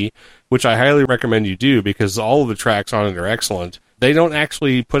EP, which I highly recommend you do because all of the tracks on it are excellent, they don't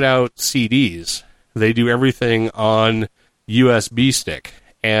actually put out CDs. They do everything on USB stick.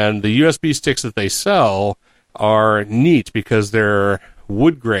 And the USB sticks that they sell are neat because they're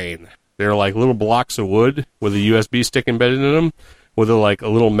wood grain. They're like little blocks of wood with a USB stick embedded in them with a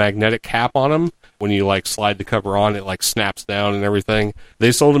little magnetic cap on them. When you slide the cover on, it snaps down and everything.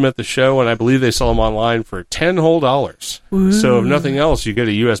 They sold them at the show, and I believe they sell them online for $10 whole. Ooh. So if nothing else, you get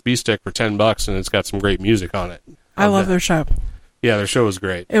a USB stick for $10, and it's got some great music on it. I love their show. Yeah, their show was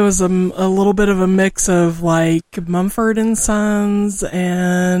great. It was a little bit of a mix of Mumford and Sons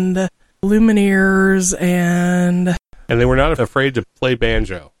and Lumineers and they were not afraid to play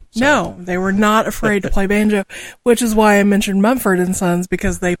banjo. So. No, they were not afraid to play banjo, which is why I mentioned Mumford and Sons,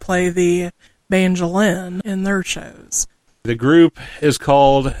 because they play the banjolin in their shows. The group is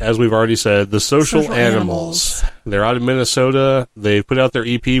called, as we've already said, The Social Animals. They're out of Minnesota. They put out their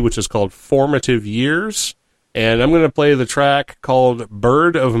EP, which is called Formative Years. And I'm going to play the track called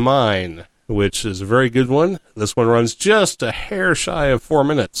Bird of Mine, which is a very good one. This one runs just a hair shy of 4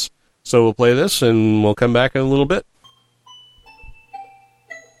 minutes. So we'll play this, and we'll come back in a little bit.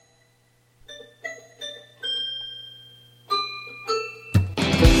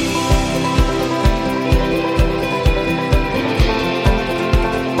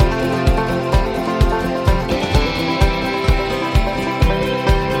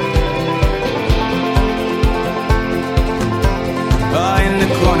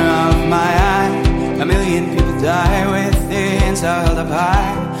 Held up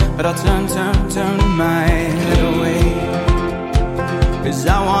high, but I'll turn my head away, 'cause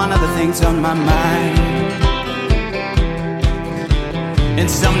I want other things on my mind. And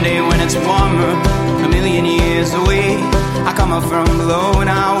someday when it's warmer, a million years away, I come up from below and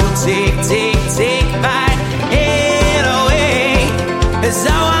I will take my head away, 'cause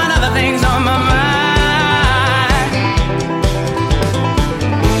I want other things on my mind.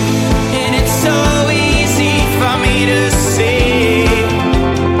 And it's so easy for me to say,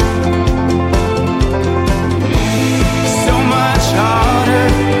 harder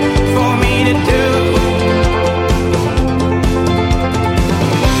for me to do.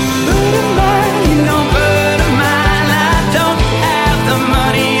 Bird of mine, you know, bird of mine, I don't have the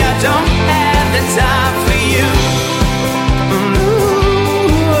money, I don't have the time for you. Ooh,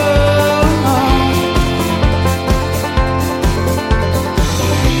 oh, oh.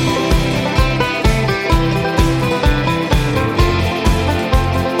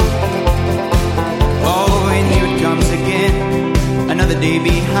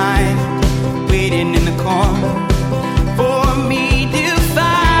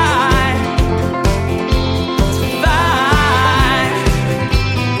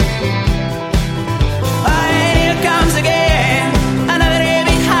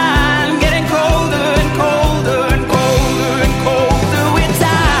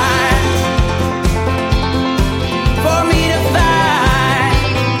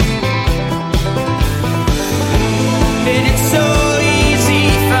 and it's so easy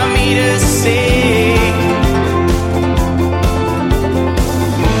for me to say.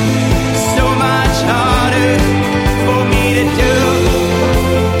 So much harder for me to do.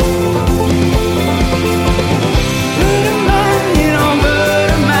 But of mine, oh, but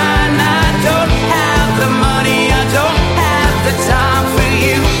of mine, I don't have the money, I don't have the time for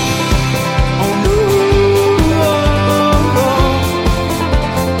you. Oh no.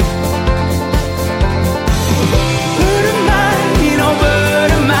 But of mine, oh,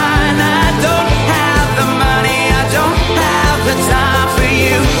 but of mine, I don't have the money, I don't have the time for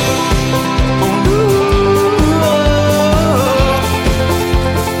you. Oh no.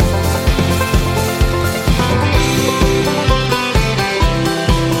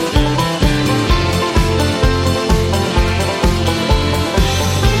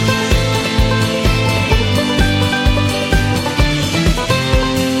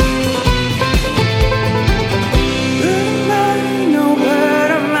 No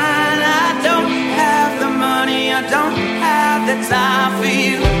word of mine, I don't have the money, I don't have the time for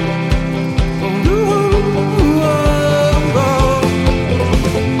you.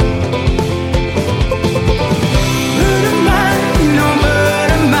 Word of mine, no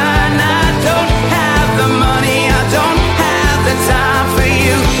word of mine, I don't have the money, I don't have the time for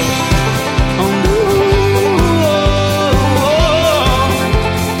you.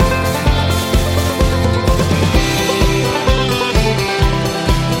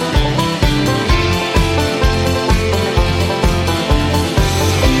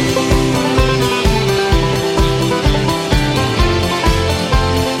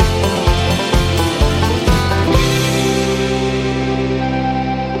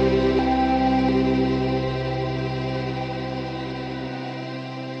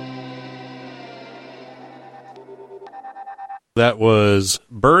 That was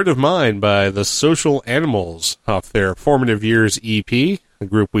Bird of Mine by the Social Animals off their Formative Years EP, a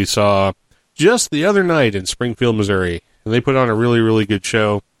group we saw just the other night in Springfield, Missouri. And they put on a really, really good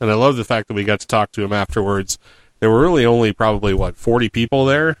show. And I love the fact that we got to talk to them afterwards. There were really only probably, 40 people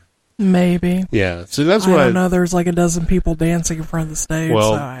there? Maybe. Yeah. So that's I what don't know. There's like a dozen people dancing in front of the stage.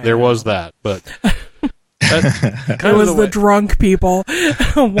 Well, so there was that, but it was the drunk people.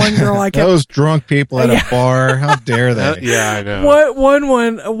 One girl I kept. Those drunk people at a bar. How dare they? Yeah, I know.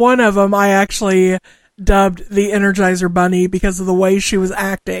 One of them I actually dubbed the Energizer Bunny because of the way she was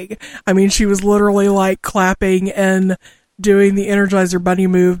acting. I mean, she was literally like clapping and doing the Energizer Bunny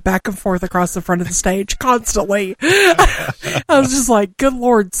move back and forth across the front of the stage constantly. I was just like, good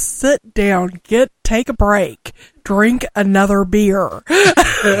Lord, sit down, take a break, drink another beer.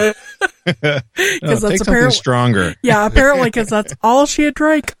 No, take something stronger. Yeah, apparently because that's all she had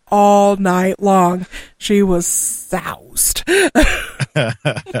drank all night long. She was soused.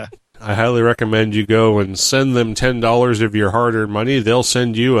 I highly recommend you go and send them $10 of your hard-earned money. They'll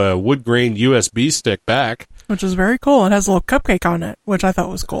send you a wood-grain USB stick back. Which is very cool. It has a little cupcake on it, which I thought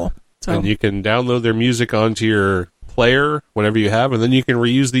was cool. So. And you can download their music onto your player, whatever you have, and then you can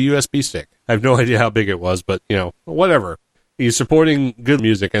reuse the USB stick. I have no idea how big it was, but, whatever. He's supporting good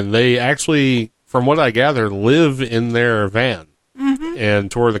music, and they actually, from what I gather, live in their van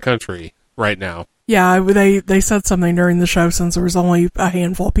and tour the country right now. Yeah, they said something during the show since there was only a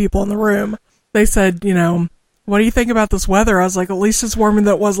handful of people in the room. They said, what do you think about this weather? I was like, at least it's warmer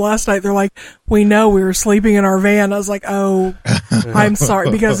than it was last night. They're like, we know, we were sleeping in our van. I was like, oh, I'm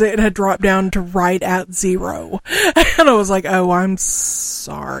sorry, because it had dropped down to right at 0. And I was like, oh, I'm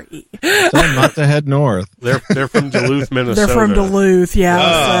sorry. Tell them not to head north. They're from Duluth, Minnesota. They're from Duluth,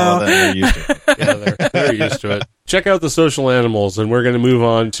 yeah. So. They're used to it. Yeah, they're used to it. Check out the Social Animals, and we're going to move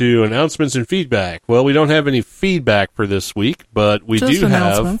on to announcements and feedback. Well, we don't have any feedback for this week, but we do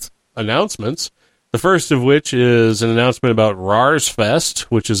have announcements. The first of which is an announcement about Rars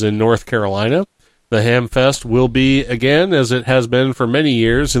Fest, which is in North Carolina. The Ham Fest will be, again, as it has been for many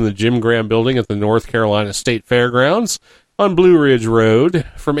years, in the Jim Graham Building at the North Carolina State Fairgrounds on Blue Ridge Road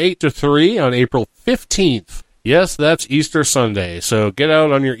from 8 to 3 on April 15th. Yes, that's Easter Sunday, so get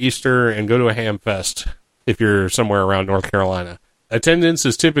out on your Easter and go to a Ham Fest if you're somewhere around North Carolina. Attendance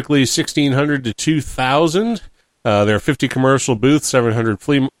is typically 1,600 to 2,000. There are 50 commercial booths, several hundred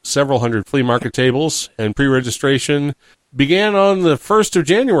flea market tables, and pre-registration began on the 1st of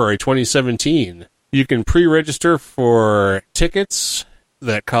January 2017. You can pre-register for tickets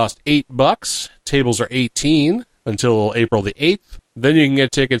that cost $8. Tables are $18 until April the 8th. Then you can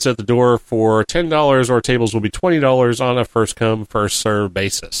get tickets at the door for $10, or tables will be $20 on a first-come, first-served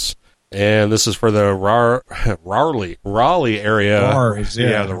basis. And this is for the Raleigh area. Rars,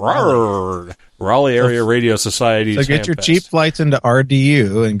 yeah. The Raleigh Area Radio Society's So get your Hamfest. cheap flights into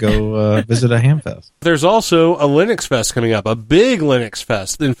RDU and go visit a Hamfest. There's also a Linux Fest coming up, a big Linux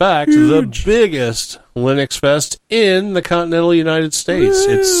Fest. In fact, the biggest Linux Fest in the continental United States.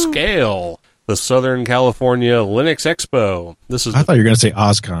 Woo. It's scale. The Southern California Linux Expo. This is I thought you were going to say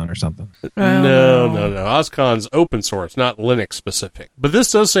OSCON or something. No. OSCON's open source, not Linux specific. But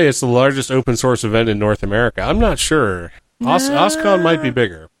this does say it's the largest open source event in North America. I'm not sure. OSCON might be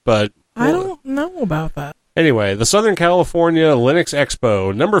bigger, but I don't know about that. anyway, the Southern California Linux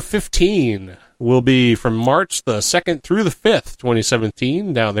Expo, number 15, will be from March the 2nd through the 5th,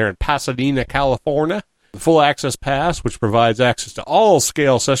 2017, down there in Pasadena, California. The full access pass, which provides access to all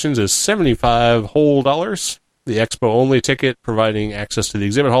scale sessions, is $75 whole. The expo only ticket providing access to the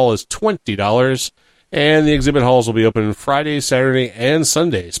exhibit hall is $20. And the exhibit halls will be open Friday, Saturday, and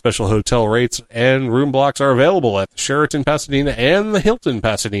Sunday. Special hotel rates and room blocks are available at the Sheraton Pasadena and the Hilton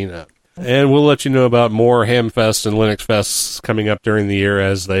Pasadena. And we'll let you know about more Hamfest and Linux Fests coming up during the year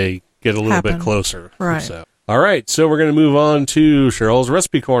as they get a little bit closer. Right. So. All right, so we're going to move on to Cheryl's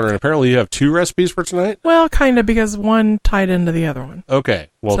Recipe Corner. And apparently you have 2 recipes for tonight? Well, kind of, because one tied into the other one. Okay,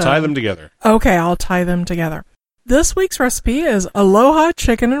 we'll tie them together. Okay, I'll tie them together. This week's recipe is Aloha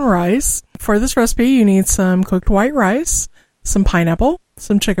Chicken and Rice. For this recipe, you need some cooked white rice, some pineapple,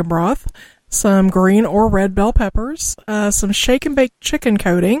 some chicken broth, some green or red bell peppers, some shake and bake chicken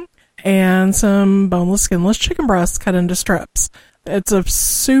coating, and some boneless, skinless chicken breasts cut into strips. It's a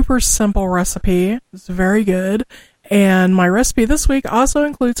super simple recipe. It's very good. And my recipe this week also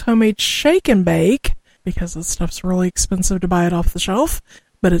includes homemade shake and bake, because this stuff's really expensive to buy it off the shelf.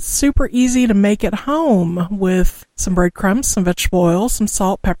 But it's super easy to make at home with some breadcrumbs, some vegetable oil, some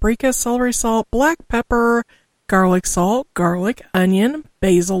salt, paprika, celery salt, black pepper, garlic salt, garlic, onion,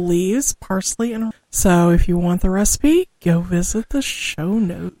 basil leaves, parsley, and so if you want the recipe, go visit the show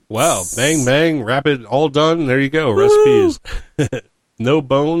notes. Wow, bang, bang, rapid, all done. There you go, recipes. No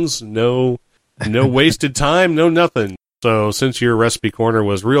bones, no wasted time, no nothing. So since your recipe corner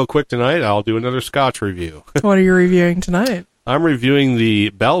was real quick tonight, I'll do another Scotch review. What are you reviewing tonight? I'm reviewing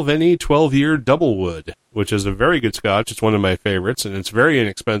the Balvenie 12-year Doublewood, which is a very good Scotch. It's one of my favorites, and it's very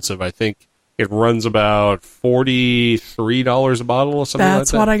inexpensive. I think it runs about $43 a bottle or something like that.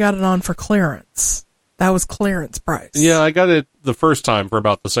 That's what I got it on for clearance. That was clearance price. Yeah, I got it the first time for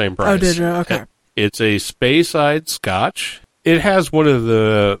about the same price. Oh, did you? Okay. It's a Speyside Scotch. It has one of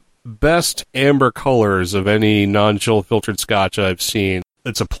the best amber colors of any non-chill filtered Scotch I've seen.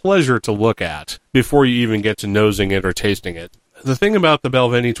 It's a pleasure to look at before you even get to nosing it or tasting it. The thing about the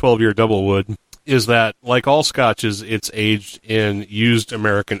Balvenie 12-year Doublewood is that, like all Scotches, it's aged in used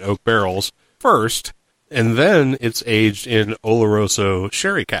American oak barrels first, and then it's aged in Oloroso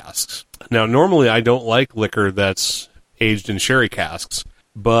sherry casks. Now, normally I don't like liquor that's aged in sherry casks,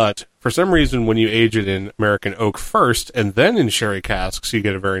 but for some reason, when you age it in American oak first and then in sherry casks, you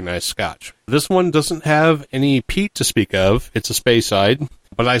get a very nice Scotch. This one doesn't have any peat to speak of. It's a Speyside,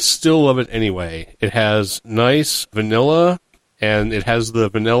 but I still love it anyway. It has nice vanilla, and it has the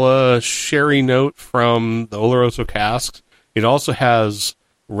vanilla sherry note from the Oloroso casks. It also has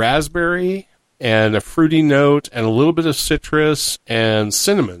raspberry and a fruity note and a little bit of citrus and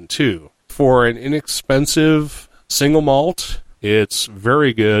cinnamon, too. For an inexpensive single malt, it's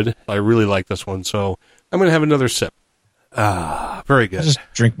very good. I really like this one, so I'm going to have another sip. Very good. I'll just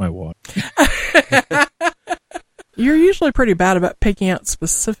drink my water. You're usually pretty bad about picking out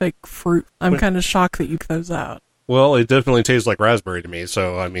specific fruit. I'm kind of shocked that you pick those out. Well, it definitely tastes like raspberry to me,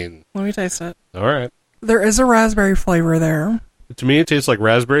 so, I mean... Let me taste it. All right. There is a raspberry flavor there. To me, it tastes like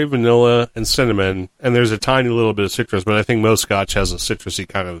raspberry, vanilla, and cinnamon, and there's a tiny little bit of citrus, but I think most Scotch has a citrusy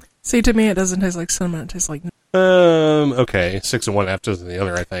kind of... See, to me, it doesn't taste like cinnamon. It tastes like... Okay. 6 and 1 half dozen the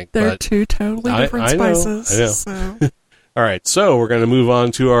other, I think. They're but two totally different I know, spices. I know. So. All right, so we're going to move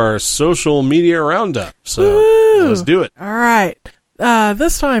on to our social media roundup. So Woo! let's do it. All right.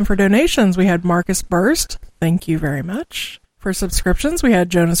 This time for donations, we had Marcus Burst. Thank you very much. For subscriptions, we had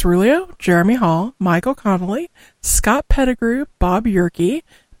Jonas Rulio, Jeremy Hall, Michael Connolly, Scott Pettigrew, Bob Yerke,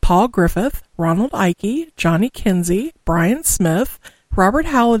 Paul Griffith, Ronald Ike, Johnny Kinsey, Brian Smith, Robert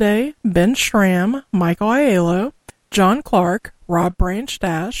Halliday, Ben Schramm, Michael Aiello, John Clark, Rob Branch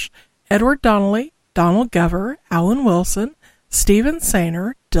Dash, Edward Donnelly, Donald Gover, Alan Wilson, Stephen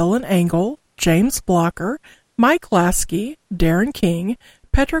Sainer, Dylan Engel, James Blocker, Mike Lasky, Darren King,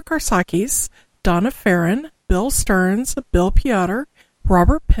 Petra Karsakis, Donna Farron, Bill Stearns, Bill Piotr,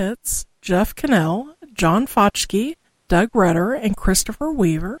 Robert Pitts, Jeff Cannell, John Fochke, Doug Redder, and Christopher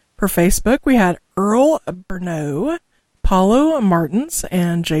Weaver. For Facebook, we had Earl Berneau, Paulo Martins,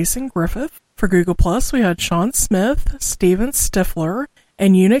 and Jason Griffith. For Google Plus, we had Sean Smith, Steven Stifler,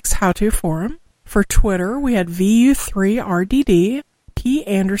 and Unix How-To Forum. For Twitter, we had VU3RDD, P.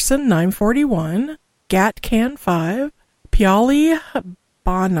 Anderson 941, GatCan5, Piali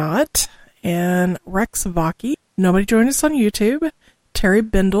Bonat, and Rex Vaki. Nobody joined us on YouTube. Terry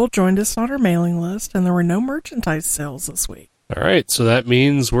Bindle joined us on our mailing list, and there were no merchandise sales this week. All right, so that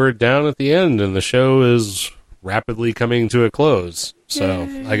means we're down at the end, and the show is rapidly coming to a close. So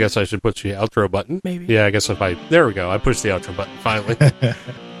Yay. I guess I should push the outro button. Maybe. Yeah, I guess there we go. I pushed the outro button finally.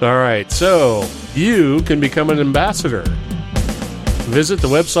 All right, so you can become an ambassador. Visit the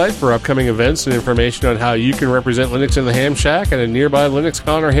website for upcoming events and information on how you can represent Linux in the Ham Shack at a nearby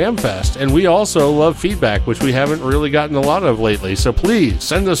LinuxCon or Hamfest. And we also love feedback, which we haven't really gotten a lot of lately. So please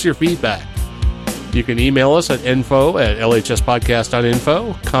send us your feedback. You can email us at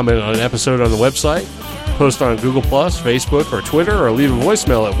info@lhspodcast.info, comment on an episode on the website, post on Google+, Facebook, or Twitter, or leave a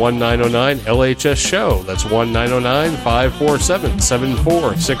voicemail at 1909-LHS-SHOW. That's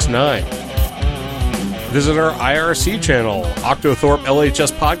 1909-547-7469. Visit our IRC channel, Octothorpe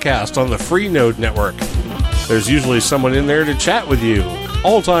LHS Podcast, on the Freenode Network. There's usually someone in there to chat with you,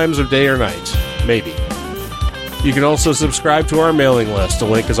 all times of day or night, maybe. You can also subscribe to our mailing list. A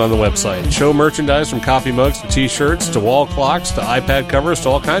link is on the website. Show merchandise from coffee mugs to t-shirts to wall clocks to iPad covers to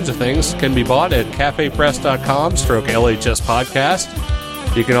all kinds of things can be bought at cafepress.com/LHS Podcast.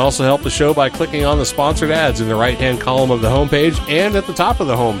 You can also help the show by clicking on the sponsored ads in the right-hand column of the homepage and at the top of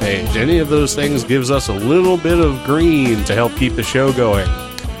the homepage. Any of those things gives us a little bit of green to help keep the show going.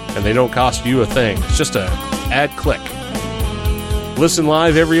 And they don't cost you a thing. It's just an ad click. Listen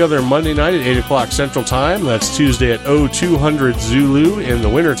live every other Monday night at 8 o'clock Central Time. That's Tuesday at 0200 Zulu in the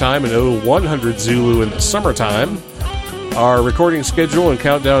wintertime and 0100 Zulu in the summertime. Our recording schedule and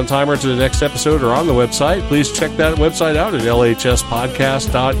countdown timer to the next episode are on the website. Please check that website out at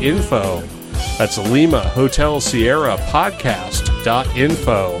lhspodcast.info. That's Lima Hotel Sierra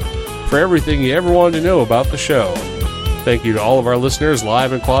podcast.info for everything you ever wanted to know about the show. Thank you to all of our listeners,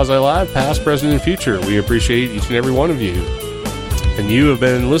 live and quasi-live, past, present, and future. We appreciate each and every one of you. And you have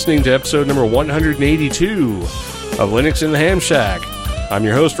been listening to episode number 182 of Linux in the Ham Shack. I'm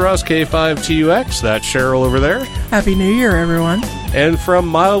your host, Russ, K5TUX. That's Cheryl over there. Happy New Year, everyone. And from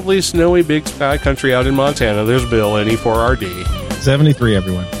mildly snowy Big Sky Country out in Montana, there's Bill, NE4RD. 73,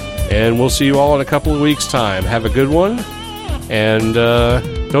 everyone. And we'll see you all in a couple of weeks' time. Have a good one. And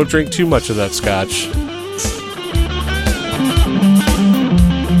don't drink too much of that scotch.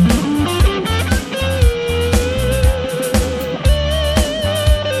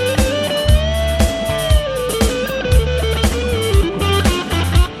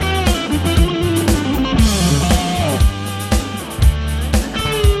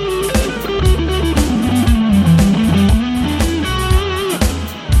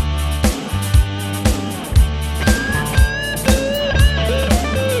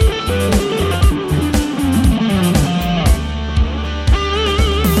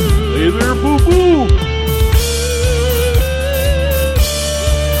 Hey there, boo-boo!